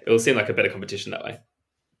 it'll seem like a better competition that way.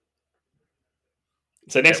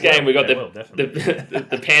 So next game, we got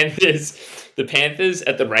the Panthers. The Panthers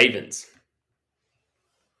at the Ravens.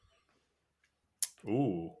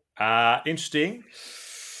 Ooh. Interesting.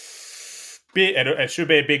 It should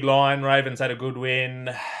be a big line. Ravens had a good win.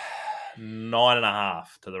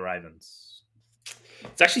 9.5 to the Ravens.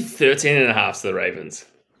 It's actually 13.5 to the Ravens,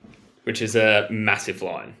 which is a massive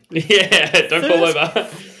line. Yeah, don't fall over.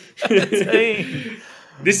 13.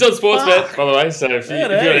 This is on Sportsbet, by the way. So if you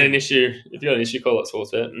got an issue, call up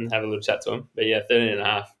Sportsbet and have a little chat to them. But yeah,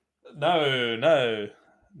 13.5.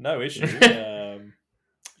 No issue.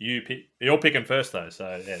 You're picking first though,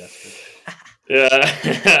 so yeah, that's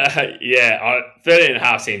good. Yeah,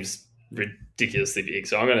 13.5 seems ridiculously big.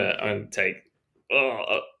 So I'm gonna take.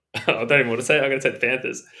 I don't even want to say it. I'm gonna take the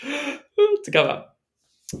Panthers to cover.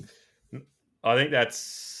 I think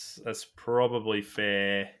that's probably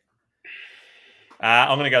fair.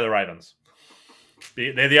 I'm going to go the Ravens.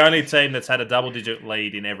 They're the only team that's had a double-digit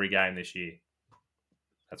lead in every game this year.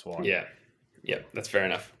 That's why. Yeah, that's fair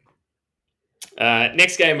enough.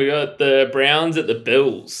 Next game, we got the Browns at the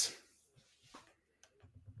Bills.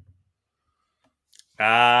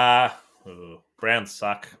 Browns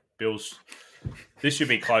suck. Bills. This should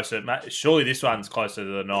be closer. Surely this one's closer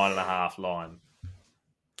to the 9.5 line.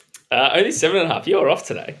 Only 7.5. You're off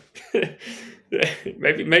today.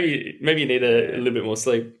 maybe you need a little bit more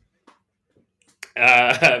sleep.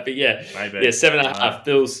 But yeah, maybe. Yeah, 7.5.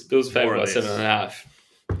 Bills favored by 7.5.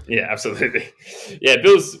 Yeah, absolutely. Yeah,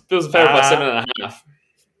 Bills are favored by 7.5.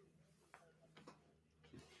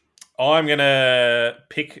 I'm gonna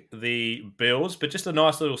pick the Bills, but just a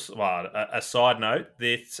nice little a side note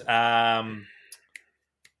that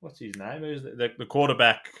what's his name? Who's the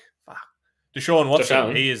quarterback? Deshaun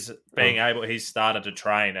Watson. He is he's started to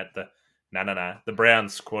train at the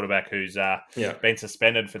Browns quarterback who's been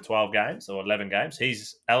suspended for 12 games or 11 games.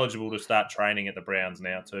 He's eligible to start training at the Browns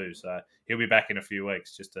now too. So he'll be back in a few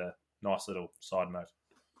weeks. Just a nice little side note.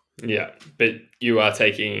 Yeah, but you are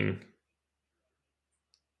taking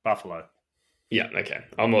Buffalo. Yeah, okay.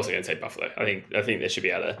 I'm also going to take Buffalo. I think they should be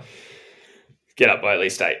able to get up by at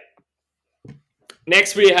least 8.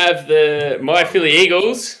 Next, we have my Philly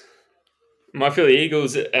Eagles. My Philly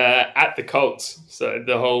Eagles at the Colts. So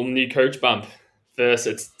the whole new coach bump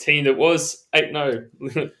versus a team that was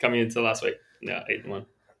 8-0 coming into last week. No,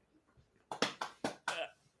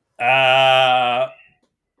 8-1.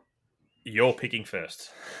 You're picking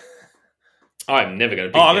first. I'm never going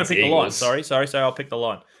to pick. I'm going to pick the Eagles. line. Sorry. I'll pick the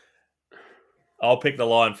line. I'll pick the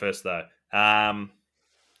line first, though.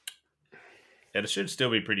 It should still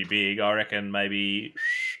be pretty big. I reckon maybe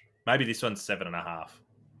this one's 7.5.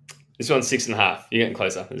 This one's 6.5. You're getting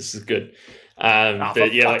closer. This is good.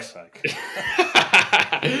 But yeah, like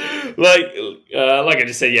I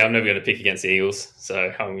just said, I'm never going to pick against the Eagles.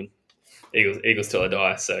 So Eagles till I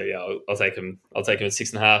die. So yeah, I'll take them. I'll take them at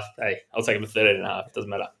 6.5. Hey, I'll take them at 13.5. It doesn't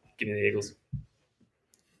matter. Give me the Eagles.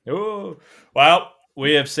 Oh well.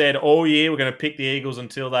 We have said all year we're going to pick the Eagles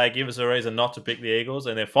until they give us a reason not to pick the Eagles,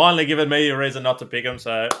 and they've finally given me a reason not to pick them.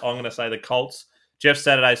 So I'm going to say the Colts. Jeff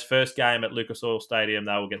Saturday's first game at Lucas Oil Stadium,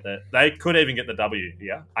 they will get they could even get the W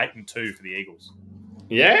here. 8-2 for the Eagles.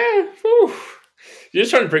 Yeah, whew. You're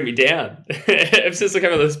just trying to bring me down. Ever since I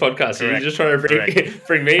came on this podcast, you're just trying to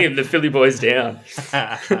bring me and the Philly boys down.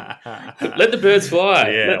 Let the birds fly.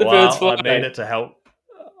 Yeah, let the birds fly. I need it to help.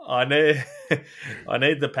 I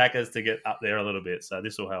need the Packers to get up there a little bit, so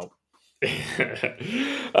this will help.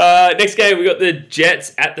 Next game, we got the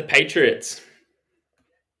Jets at the Patriots.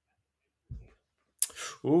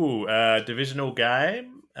 Divisional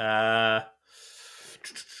game. The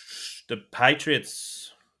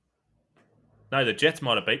Patriots. No, the Jets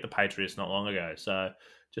might have beat the Patriots not long ago. So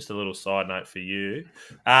just a little side note for you.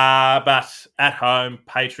 But at home,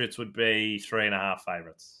 Patriots would be 3.5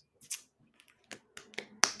 favourites.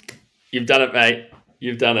 You've done it, mate.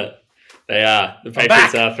 You've done it. They are. The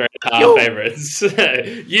Patriots are 3.5 favourites.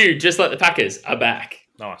 You, just like the Packers, are back.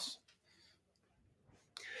 Nice.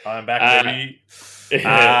 I'm back, baby.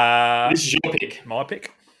 This is your pick. My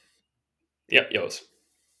pick? Yep, yours.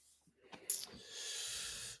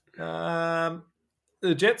 The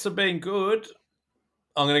Jets have been good.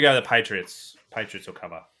 I'm going to go the Patriots. Patriots will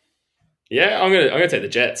cover. Yeah, I'm gonna take the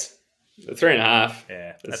Jets. 3.5.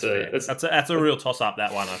 Yeah, that's a real toss up.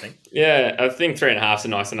 That one, I think. Yeah, I think 3.5 is a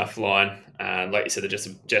nice enough line. Like you said, the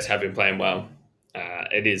Jets have been playing well.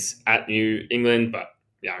 It is at New England, but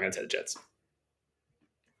yeah, I'm going to take the Jets.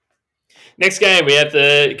 Next game, we have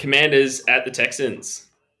the Commanders at the Texans.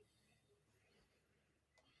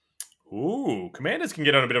 Ooh, Commanders can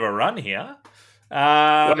get on a bit of a run here.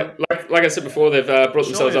 Like I said before, they've brought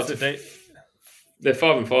themselves up to. They're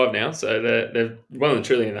 5-5 now, so they're well and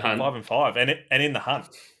truly in the hunt. 5-5, and in the hunt.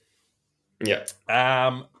 Yeah.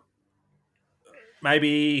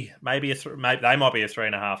 Maybe they might be a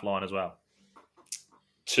 3.5 line as well.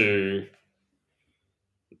 To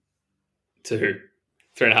who?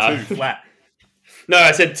 3.5. 2 flat. No,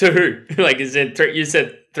 I said to who? Like you said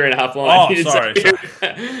 3.5 line. Oh, You sorry. Say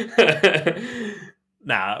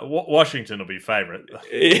Nah, Washington will be favourite.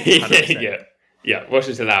 Yeah.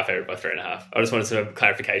 Washington are favourite by 3.5. I just wanted some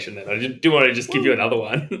clarification then. I didn't want to just give you another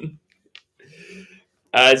one.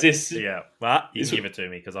 Is this? Yeah, well, you give it to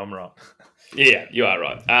me because I'm right. Yeah, you are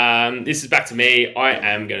right. This is back to me. I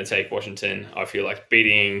am going to take Washington. I feel like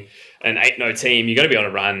beating an 8-0 team, you're going to be on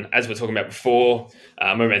a run. As we were talking about before,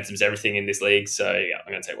 momentum's everything in this league. So, yeah,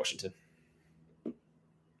 I'm going to take Washington.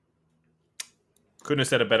 Couldn't have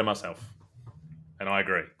said it better myself. And I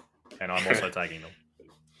agree. And I'm also taking them.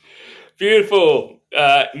 Beautiful.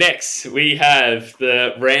 Next, we have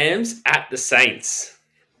the Rams at the Saints.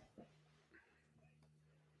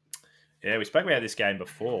 Yeah, we spoke about this game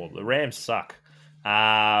before. The Rams suck.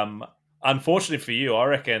 Unfortunately for you, I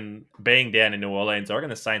reckon being down in New Orleans, I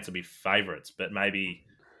reckon the Saints will be favourites, but maybe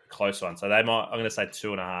a close one. So they might. I'm going to say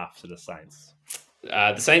 2.5 to the Saints.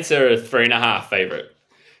 The Saints are a 3.5 favourite.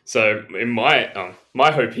 So in my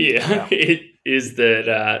hope here is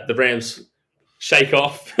that the Rams shake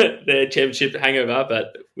off their championship hangover,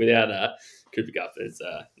 but without Cooper Kupp, it's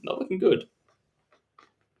not looking good.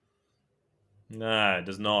 No, it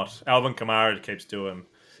does not. Alvin Kamara keeps doing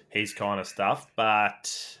his kind of stuff,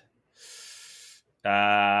 but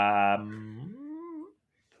I'm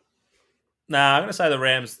going to say the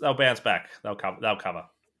Rams. They'll bounce back. They'll cover.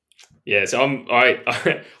 Yeah, so I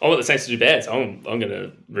want the Saints to do bad. So I'm going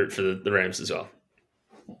to root for the Rams as well.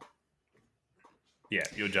 Yeah,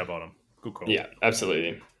 you'll jump on them. Good call. Yeah,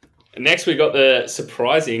 absolutely. Next, we got the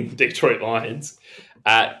surprising Detroit Lions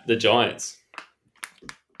at the Giants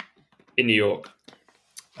in New York.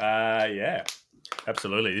 Yeah,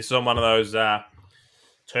 absolutely. This is on one of those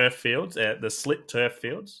turf fields, the slit turf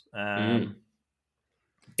fields.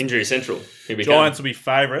 Injury central. Here we Giants go. will be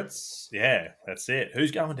favourites. Yeah, that's it.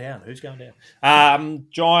 Who's going down?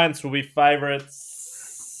 Giants will be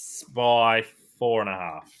favourites by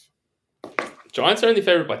 4.5. Giants are only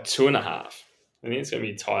favourite by 2.5. I think it's going to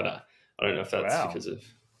be tighter. I don't know if that's because of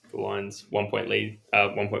the Lions' 1 point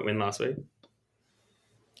win last week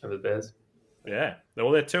over the Bears. Yeah,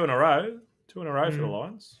 well, they're 2 in a row. 2 in a row for the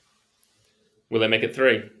Lions. Will they make it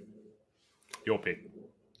 3? Your pick.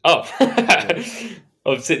 Oh,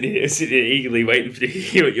 I'm sitting here eagerly waiting to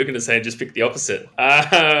hear what you're going to say and just pick the opposite.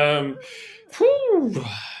 I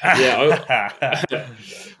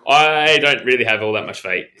don't really have all that much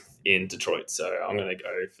faith in Detroit, so I'm going to go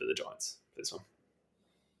for the Giants for this one.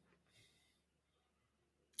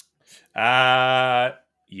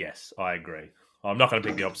 Yes, I agree. I'm not going to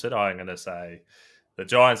pick the opposite. I'm going to say the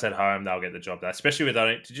Giants at home, they'll get the job done. Especially with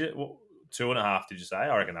 2.5, did you say?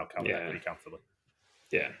 I reckon they'll cover that pretty comfortably.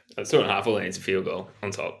 Yeah, 2.5 all needs a field goal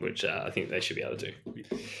on top, which I think they should be able to do.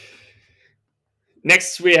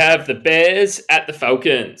 Next, we have the Bears at the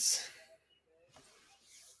Falcons.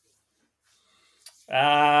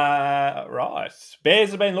 Right. Bears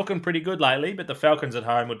have been looking pretty good lately, but the Falcons at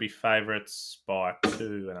home would be favourites by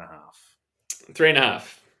 2.5. 3.5.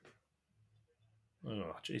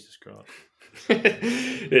 Oh, Jesus Christ.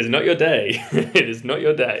 It is not your day. It is not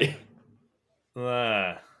your day.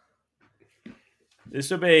 This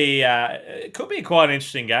will be, it could be quite an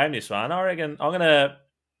interesting game, this one. I reckon I'm going to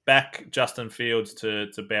back Justin Fields to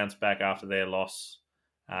bounce back after their loss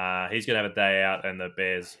He's going to have a day out, and the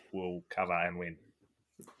Bears will cover and win.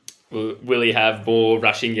 Will he have more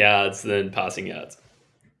rushing yards than passing yards?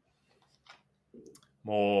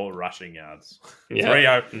 More rushing yards.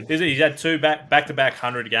 Yeah. 3-0. He's had two back-to-back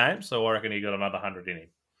 100 games, so I reckon he got another 100 in him.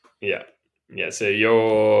 Yeah. Yeah, so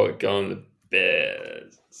you're going the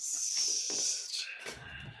Bears.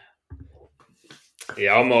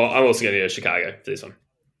 Yeah, I'm also going to go Chicago for this one.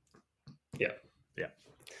 Yeah. Yeah.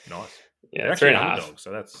 Nice. Yeah, They're 3.5. underdogs,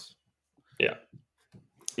 so that's... Yeah.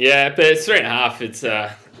 Yeah, but it's 3.5. It's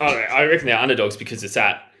I reckon they're underdogs because it's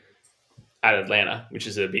at Atlanta, which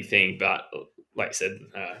is a big thing. But like I said,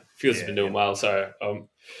 Fields has been doing well, so I'm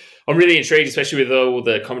really intrigued, especially with all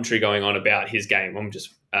the commentary going on about his game. I'm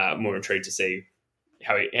just more intrigued to see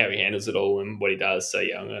how he handles it all and what he does. So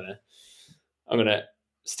yeah, I'm gonna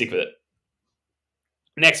stick with it.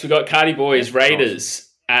 Next, we got Cardi Boys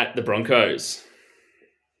Raiders at the Broncos.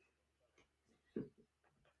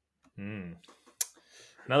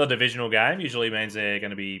 Another divisional game usually means they're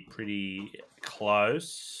going to be pretty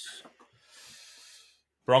close.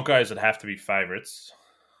 Broncos would have to be favourites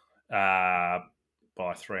by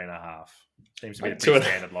 3.5. Seems to be a pretty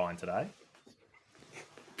standard line today.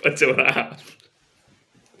 By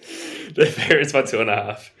 2.5. The favourites by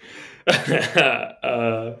 2.5.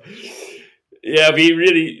 Yeah, it'll be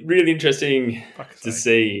really, really interesting to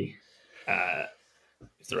see if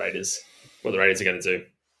the Raiders, what the Raiders are going to do.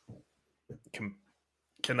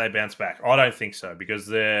 Can they bounce back? I don't think so because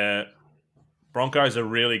the Broncos are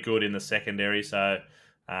really good in the secondary. So,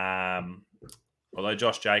 although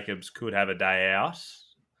Josh Jacobs could have a day out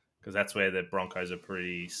because that's where the Broncos are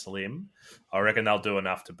pretty slim, I reckon they'll do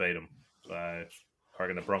enough to beat them. So, I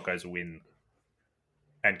reckon the Broncos will win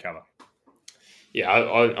and cover. Yeah,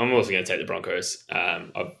 I'm also going to take the Broncos.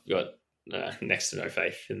 I've got next to no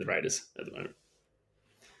faith in the Raiders at the moment.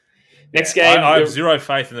 Next game. I have zero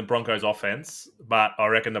faith in the Broncos offense, but I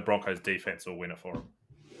reckon the Broncos defense will win it for them.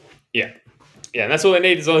 Yeah. Yeah, and that's all they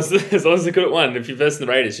need as long as they're good at one. If you're versing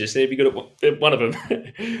the Raiders, you just need to be good at one of them.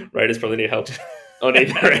 Raiders probably need help on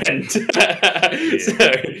either end.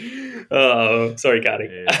 Sorry, Cardi.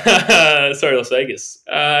 Yeah. Sorry, Las Vegas.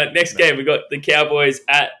 Next game, we got the Cowboys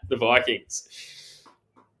at the Vikings.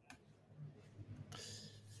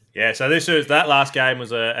 Yeah, so that last game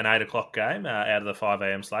was an 8 o'clock game out of the 5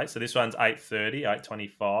 a.m. slate. So this one's 8:30,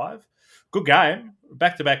 8:25. Good game.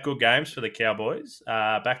 Back-to-back good games for the Cowboys.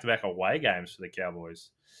 Back-to-back away games for the Cowboys.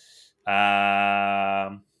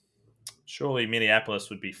 Surely Minneapolis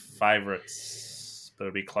would be favourites, but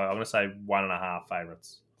it'll be close. I'm going to say 1.5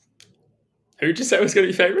 favourites. Who did you say was going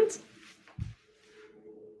to be favourites?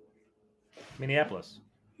 Minneapolis.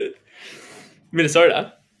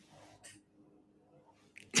 Minnesota.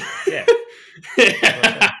 Yeah.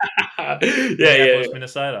 yeah.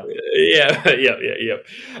 Minnesota. Yeah.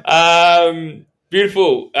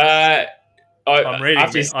 Beautiful. I'm reading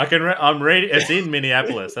it. I'm reading. It's in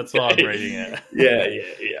Minneapolis. That's why I'm reading it. Yeah.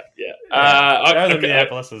 The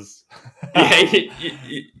Minneapolis is.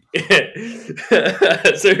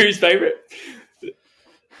 So who's favourite?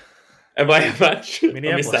 Am I how much?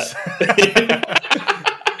 Minneapolis.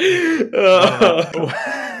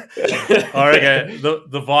 I reckon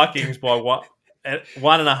the Vikings by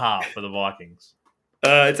 1.5 for the Vikings.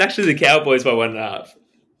 It's actually the Cowboys by 1.5.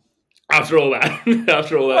 After all that.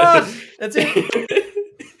 That's it.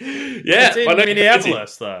 Yeah, it's in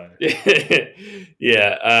Minneapolis though.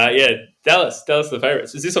 Yeah. Dallas the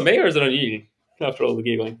favourites. Is this on me or is it on you? After all the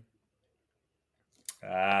giggling.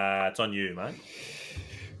 It's on you, mate.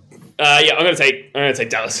 Yeah, I'm gonna take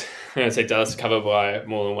Dallas. I'm gonna take Dallas to cover by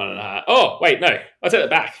more than 1.5. Oh, wait, no. I'll take that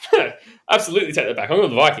back. Absolutely take that back. I'm going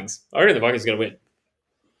with the Vikings. I reckon the Vikings are gonna win.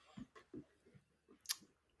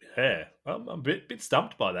 Yeah. I'm a bit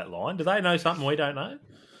stumped by that line. Do they know something we don't know?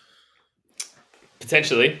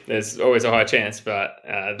 Potentially. There's always a high chance, but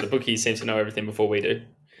the bookies seem to know everything before we do.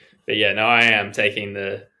 But yeah, no, I am taking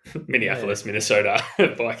the Minneapolis, Minnesota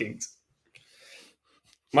Vikings.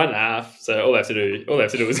 1.5. So all they have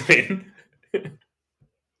to do is win.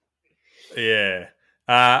 Yeah.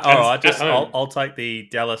 All right. I'll take the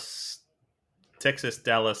Texas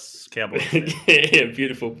Dallas Cowboys. Yeah,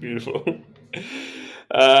 beautiful.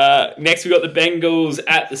 Next, we got the Bengals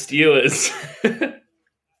at the Steelers.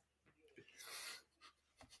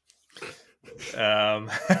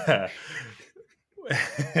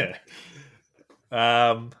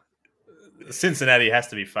 Cincinnati has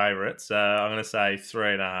to be favourites. So I'm going to say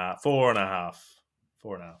 3.5, 4.5.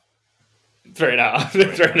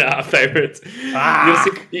 3.5 favourites.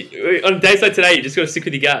 On days like today, you just got to stick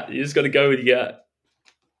with your gut. You just got to go with your gut.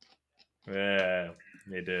 Yeah,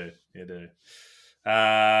 you do.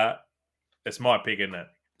 It's my pick, isn't it?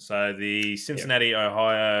 So the Cincinnati,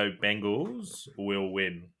 Ohio Bengals will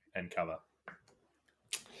win and cover.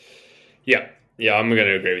 Yeah. Yeah, I'm going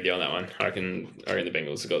to agree with you on that one. I reckon the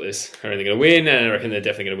Bengals have got this. I reckon they're going to win, and I reckon they're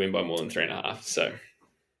definitely going to win by more than 3.5. So,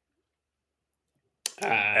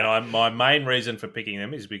 and my main reason for picking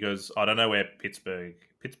them is because I don't know where Pittsburgh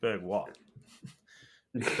what?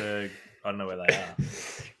 Pittsburgh, I don't know where they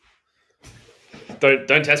are.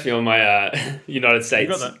 Don't test me on my United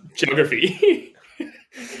States geography.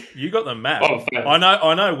 You got the map. Oh, I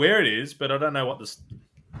know where it is, but I don't know what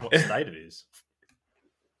state it is.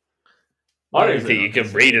 I don't think you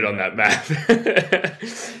can read it on that map.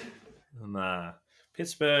 Nah.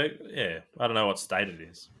 Pittsburgh, yeah. I don't know what state it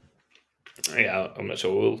is. Yeah, I'm not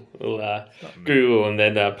sure. We'll Google and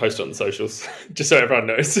then post it on the socials, just so everyone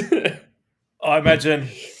knows. I imagine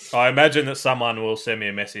that someone will send me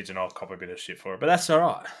a message and I'll cop a bit of shit for it. But that's all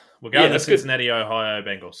right. We're going to Cincinnati, Ohio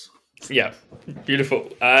Bengals. Yeah, beautiful.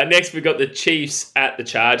 Next, we've got the Chiefs at the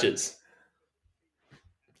Chargers.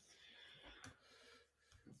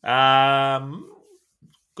 Good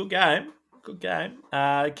game.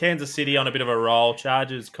 Kansas City on a bit of a roll.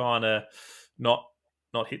 Chargers kind of not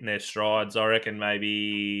hitting their strides. I reckon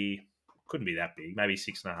maybe couldn't be that big. Maybe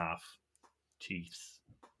 6.5. Chiefs.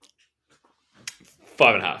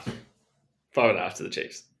 5.5. 5.5 to the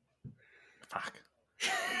Chiefs. Fuck.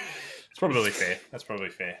 It's probably fair. That's probably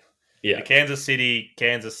fair. Yeah. The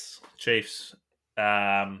Kansas Chiefs.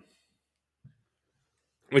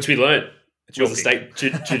 Which we learned. Was a state due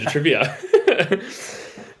to trivia.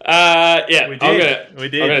 Yeah, we did. We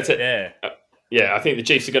did. Yeah, I think the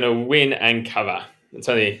Chiefs are going to win and cover.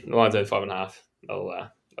 The line's only 5.5. They'll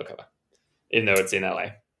cover, even though it's in LA.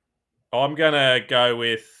 I'm going to go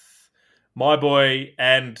with my boy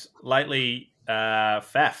and lately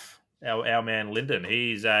Faf, our man Lyndon.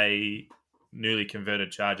 He's a newly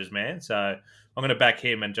converted Chargers man, so I'm going to back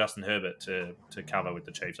him and Justin Herbert to cover with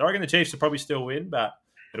the Chiefs. I reckon the Chiefs will probably still win, but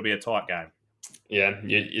it'll be a tight game. Yeah,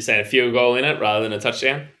 you're saying a field goal in it rather than a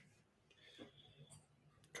touchdown?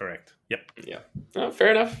 Correct. Yep. Yeah. Oh,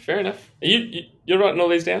 fair enough. You're writing all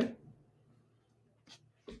these down?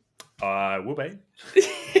 I will be.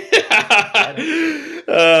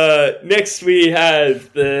 Next, we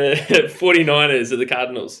have the 49ers at the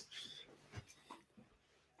Cardinals.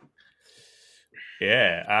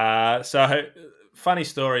 Yeah. So, funny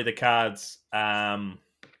story, the Cards.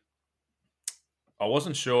 I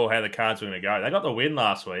wasn't sure how the Cards were going to go. They got the win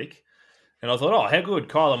last week, and I thought, oh, how good.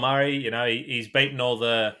 Kyler Murray, he's beaten all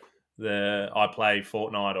the I play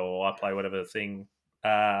Fortnite or I play whatever thing,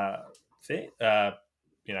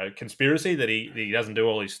 conspiracy that he doesn't do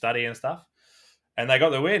all his study and stuff. And they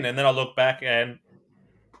got the win. And then I look back and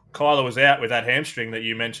Kyler was out with that hamstring that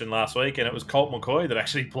you mentioned last week, and it was Colt McCoy that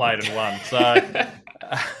actually played and won. So,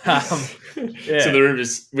 yeah. So the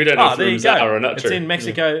rumors, we don't know if the rumors are or not true. It's in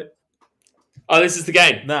Mexico. Yeah. Oh, this is the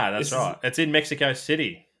game. No, that's right. It's in Mexico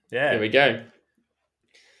City. Yeah. There we go.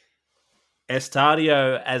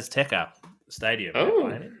 Estadio Azteca Stadium.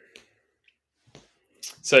 Oh.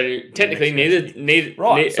 So technically neither it's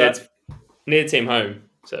neither team home.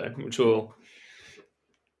 So which will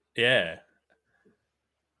yeah.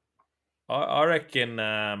 I reckon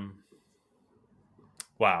I'll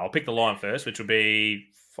pick the line first, which will be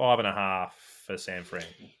 5.5 for San Fran.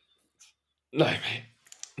 No, mate.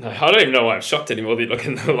 No, I don't even know why I'm shocked anymore that you're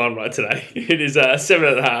looking at the line right today. It is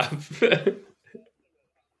 7.5.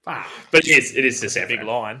 But it is just a big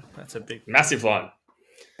line. That's a big massive line.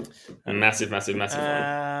 A massive line.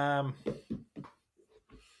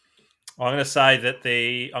 I'm going to say that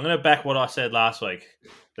I'm going to back what I said last week.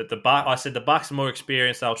 That I said the Bucks are more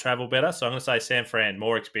experienced, they'll travel better. So I'm going to say San Fran,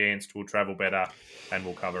 more experienced, will travel better and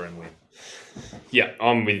will cover and win. Yeah,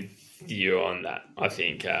 I'm with you on that. I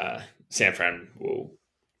think San Fran will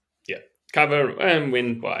cover and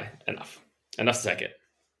win by enough to take it.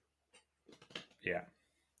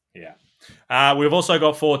 Yeah. We've also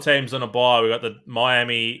got 4 teams on a bye. We've got the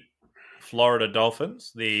Miami, Florida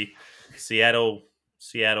Dolphins, the Seattle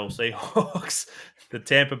Seahawks, the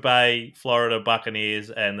Tampa Bay, Florida Buccaneers,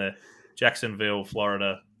 and the Jacksonville,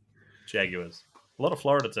 Florida Jaguars. A lot of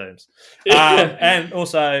Florida teams. And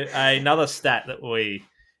also another stat that we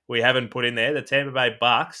haven't put in there, the Tampa Bay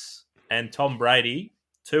Bucks and Tom Brady,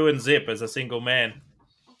 2-0 as a single man.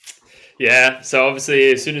 Yeah, so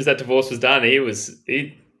obviously as soon as that divorce was done, he's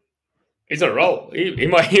on a roll. He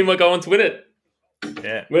might go on to win it.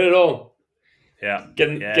 Yeah. Win it all. Yeah. Get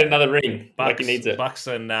another ring like he needs it. Bucks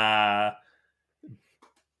and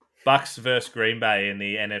Bucks versus Green Bay in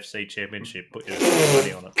the NFC Championship. Put your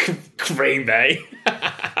money on it. Green Bay.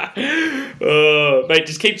 Oh, Oh, mate,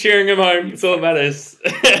 just keep cheering them home. It's all that matters.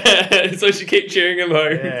 So you should keep cheering them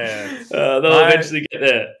home. Yeah. They'll eventually get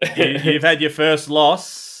there. You've had your first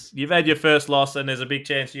loss. And there's a big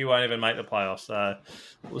chance you won't even make the playoffs. So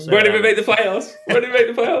won't even make the playoffs.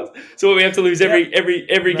 So what, we have to lose every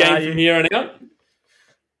game from here on out?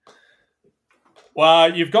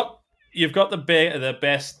 Well, you've got the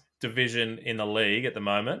best division in the league at the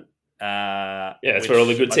moment. That's where all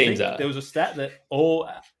the good teams are. There was a stat that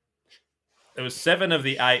there was 7 of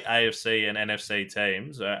the 8 AFC and NFC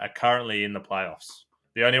teams are currently in the playoffs.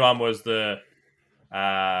 The only one was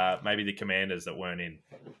maybe the Commanders that weren't in.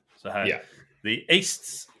 So the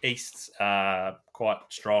Easts are quite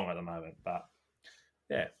strong at the moment, but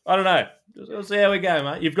yeah, I don't know. We'll see how we go,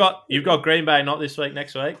 mate. You've got Green Bay not this week,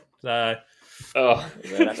 next week. So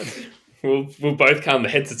we'll both come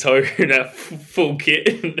head to toe in our full kit.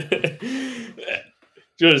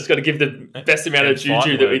 Just got to give the best amount of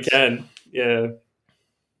juju that we can. Yeah.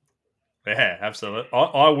 Yeah, absolutely.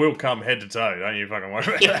 I will come head to toe. Don't you fucking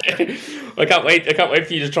worry about that. I can't wait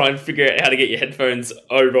for you to try and figure out how to get your headphones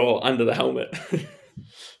over or under the helmet.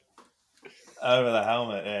 Over the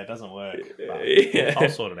helmet, yeah, it doesn't work. I'll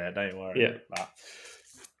sort it out. Don't you worry. Yeah.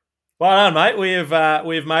 Well done, mate.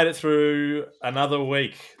 We've made it through another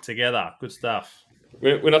week together. Good stuff.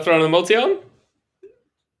 We're not throwing the multi on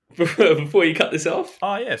before you cut this off.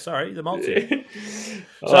 Oh yeah, sorry, the multi.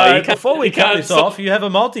 Before we cut this off, you have a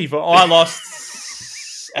multi. I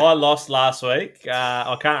lost last week.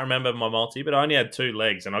 I can't remember my multi, but I only had 2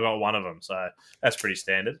 legs and I got one of them, so that's pretty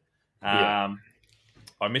standard. I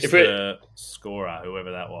missed the scorer,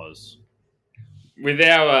 whoever that was. With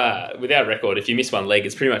our record, if you miss one leg,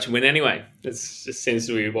 it's pretty much a win anyway. It just seems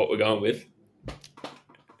to be what we're going with.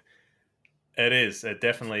 It is. It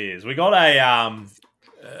definitely is. We got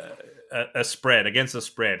a spread against the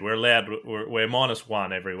spread. We're allowed. We're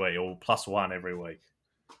 -1 every week or +1 every week.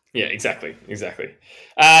 Yeah, exactly.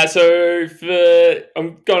 So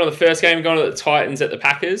I'm going on the first game. I'm going on the Titans at the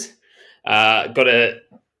Packers. Got a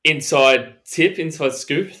inside scoop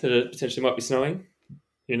that it potentially might be snowing.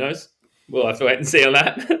 Who knows? We'll have to wait and see on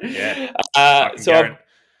that. Yeah.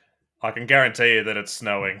 I can guarantee you that it's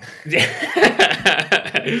snowing.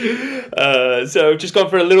 So just gone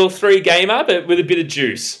for a little 3-gamer, but with a bit of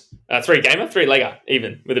juice. 3-gamer, 3-legger,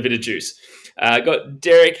 even with a bit of juice. Got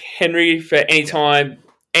Derrick Henry for anytime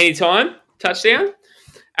touchdown.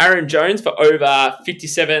 Aaron Jones for over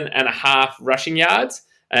 57.5 rushing yards.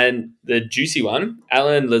 And the juicy one,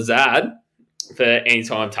 Alan Lazard for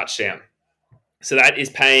anytime touchdown. So that is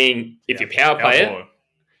paying, if you power play it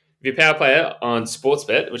on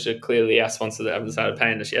Sportsbet, which are clearly our sponsor that haven't started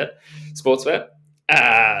paying us yet, Sportsbet.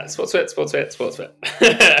 Sportsbet.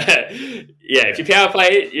 Yeah, if you power play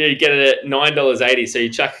it, you get it at $9.80. So you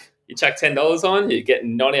chuck $10 on, you get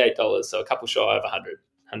 $98. So a couple shy of 100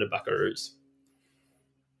 buckaroos.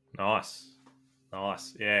 Nice.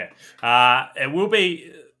 Yeah. It will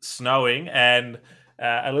be snowing and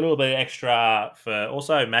a little bit extra for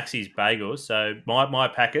also Maxie's Bagels. So my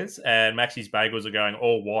Packers and Maxie's Bagels are going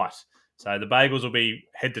all white. So the Bagels will be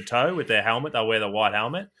head to toe with their helmet. They'll wear the white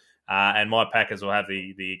helmet. And my Packers will have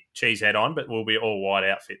the cheese head on, but we'll be all white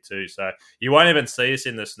outfit too. So you won't even see us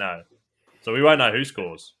in the snow. So we won't know who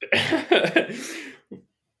scores.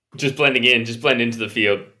 Just blend into the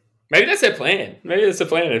field. Maybe that's their plan.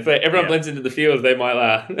 If everyone blends into the field, they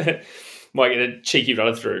might get a cheeky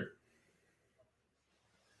run through.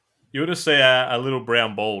 You'll just see a little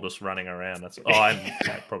brown ball just running around.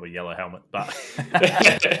 And probably yellow helmet, but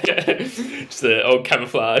just the old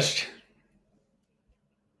camouflage.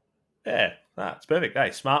 Yeah, it's perfect.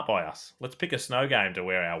 Hey, smart by us. Let's pick a snow game to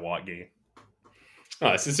wear our white gear.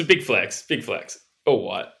 Oh, so it's a big flex. All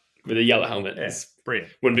white with a yellow helmet. Yeah,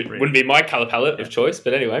 brilliant. Wouldn't be my colour palette of choice,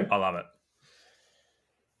 but anyway. I love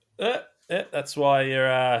it. That's why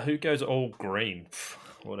you're. Who goes all green?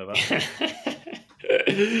 Whatever. Actually,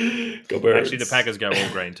 the Packers go all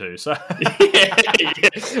green too. So yeah. I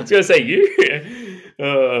was going to say you.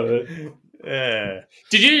 Yeah.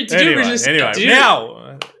 Did you originally?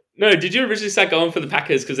 Now. No, did you originally start going for the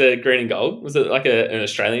Packers because they're green and gold? Was it like an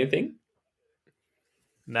Australian thing?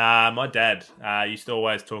 Nah, my dad used to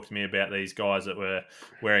always talk to me about these guys that were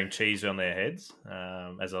wearing cheese on their heads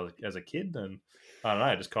as a kid, and I don't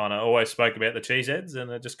know, just kind of always spoke about the cheese heads,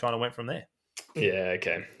 and it just kind of went from there. Yeah,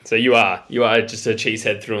 okay. So you are just a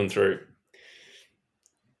cheesehead through and through.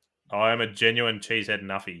 I am a genuine cheesehead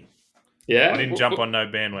nuffy. Yeah, I didn't jump on no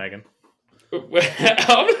bandwagon.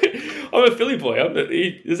 I'm a Philly boy.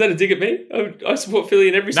 Is that a dig at me? I support Philly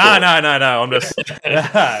in every sport. No. I'm just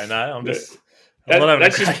I'm not having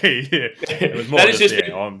a cracky. It was more just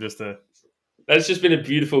I'm just a. That's just been a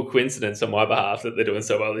beautiful coincidence on my behalf that they're doing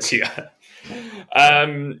so well this year.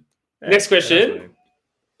 Next question.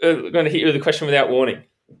 I'm going to hit you with a question without warning.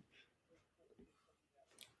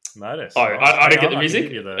 Notice. Oh, I don't get the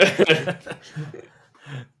music?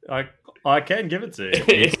 I can give it to you.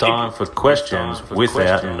 It's time for questions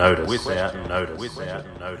without notice.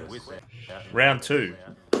 Round 2.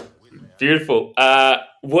 Beautiful.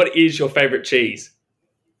 What is your favourite cheese?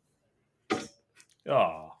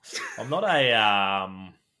 Oh, I'm not a...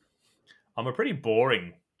 I'm a pretty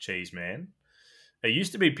boring cheese man. It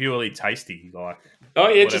used to be purely tasty, like... Oh, yeah,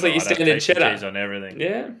 whatever. just like you stick it in Tasty cheddar. cheese on everything.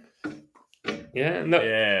 Yeah. Yeah. No.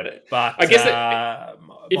 Yeah, but I guess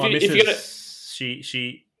if my you're gonna...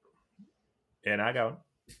 she... Yeah, no, go on.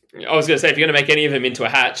 I was going to say, if you're going to make any of them into a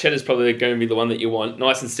hat, cheddar's probably going to be the one that you want.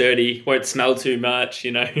 Nice and sturdy, won't smell too much,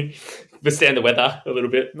 withstand the weather a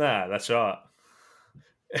little bit. No, that's right.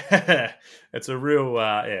 It's a real,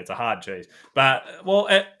 it's a hard cheese. But, well,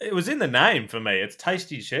 it was in the name for me. It's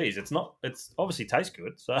tasty cheese. It's obviously tastes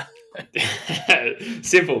good. So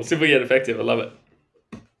Simple yet effective. I love it.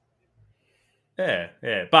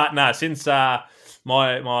 Yeah. But no, since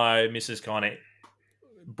my missus kind of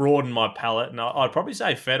broadened my palate, and I'd probably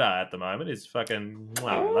say feta at the moment is fucking.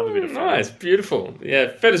 I love a bit of feta. Nice, beautiful.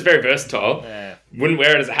 Yeah, feta's very versatile. Yeah. Wouldn't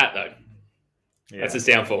wear it as a hat though. Yeah. That's his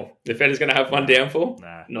downfall. If feta's going to have one downfall,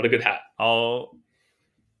 not a good hat.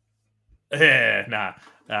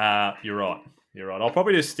 You're right. I'll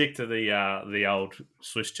probably just stick to the old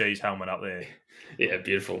Swiss cheese helmet up there. Yeah,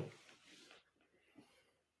 beautiful.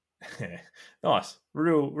 Yeah. Nice.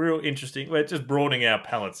 Real interesting. We're just broadening our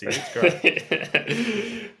palates here. It's great.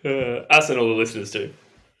 Us and all the listeners too.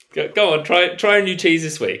 Go on, try a new cheese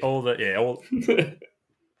this week. All the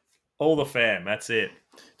fam. That's it.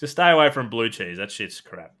 Just stay away from blue cheese. That shit's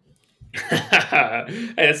crap.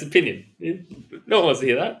 Hey, that's opinion. No one wants to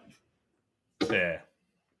hear that. Yeah.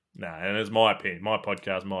 No, and it's my opinion. My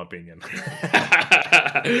podcast, my opinion.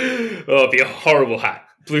 Oh, it'd be a horrible hat.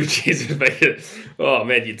 Blue cheese would make it. Oh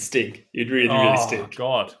man, you'd stink. You'd really stink. Oh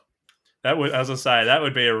God, that would, as I say, that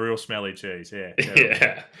would be a real smelly cheese. Yeah.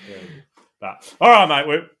 Yeah. But all right,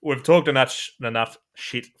 mate. We've talked enough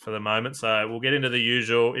shit for the moment, so we'll get into the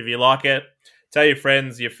usual. If you like it, tell your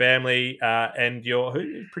friends, your family, and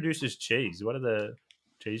who produces cheese. What are the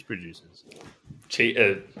cheese producers?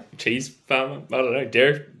 Cheese farmer? I don't know.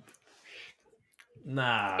 Dairy.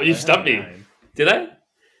 Nah, you stumped me. Did they?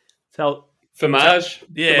 Fromage?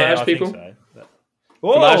 Yeah, fromage people? I think so.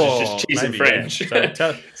 Fromage is just cheese in French. Yeah.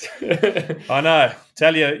 So I know.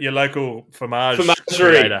 Tell your local fromage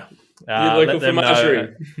creator. Your local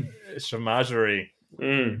fromagerie. Fromagerie.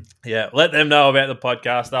 Mm. Yeah, let them know about the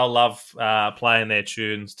podcast. They'll love playing their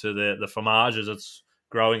tunes to the fromage as it's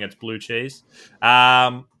growing its blue cheese.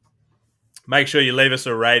 Make sure you leave us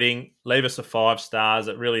a rating. Leave us a 5 stars.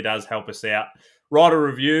 It really does help us out. Write a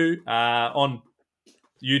review on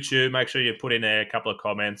YouTube. Make sure you put in there a couple of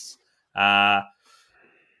comments.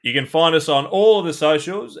 You can find us on all of the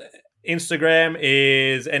socials. Instagram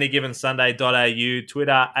is anygivensunday.au,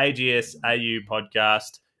 Twitter, AGSAU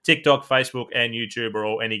podcast, TikTok, Facebook, and YouTube are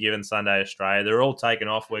all Any Given Sunday Australia. They're all taken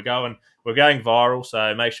off. We're going viral,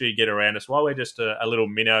 so make sure you get around us while we're just a little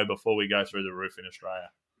minnow before we go through the roof in Australia.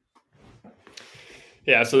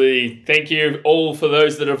 Yeah, absolutely. Thank you all for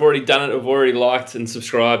those that have already done it, have already liked and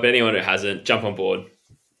subscribed. Anyone who hasn't, jump on board.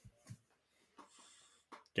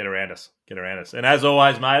 Get around us. And as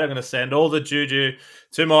always, mate, I'm going to send all the juju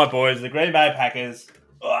to my boys, the Green Bay Packers.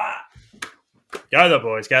 Go the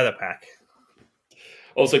boys, go the Pack.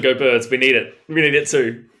 Also, go Birds. We need it. We need it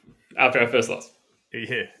too after our first loss.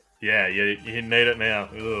 Yeah, you need it now.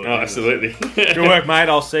 Ugh. Oh, absolutely. Good work, mate.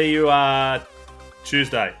 I'll see you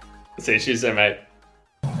Tuesday. See you Tuesday, mate.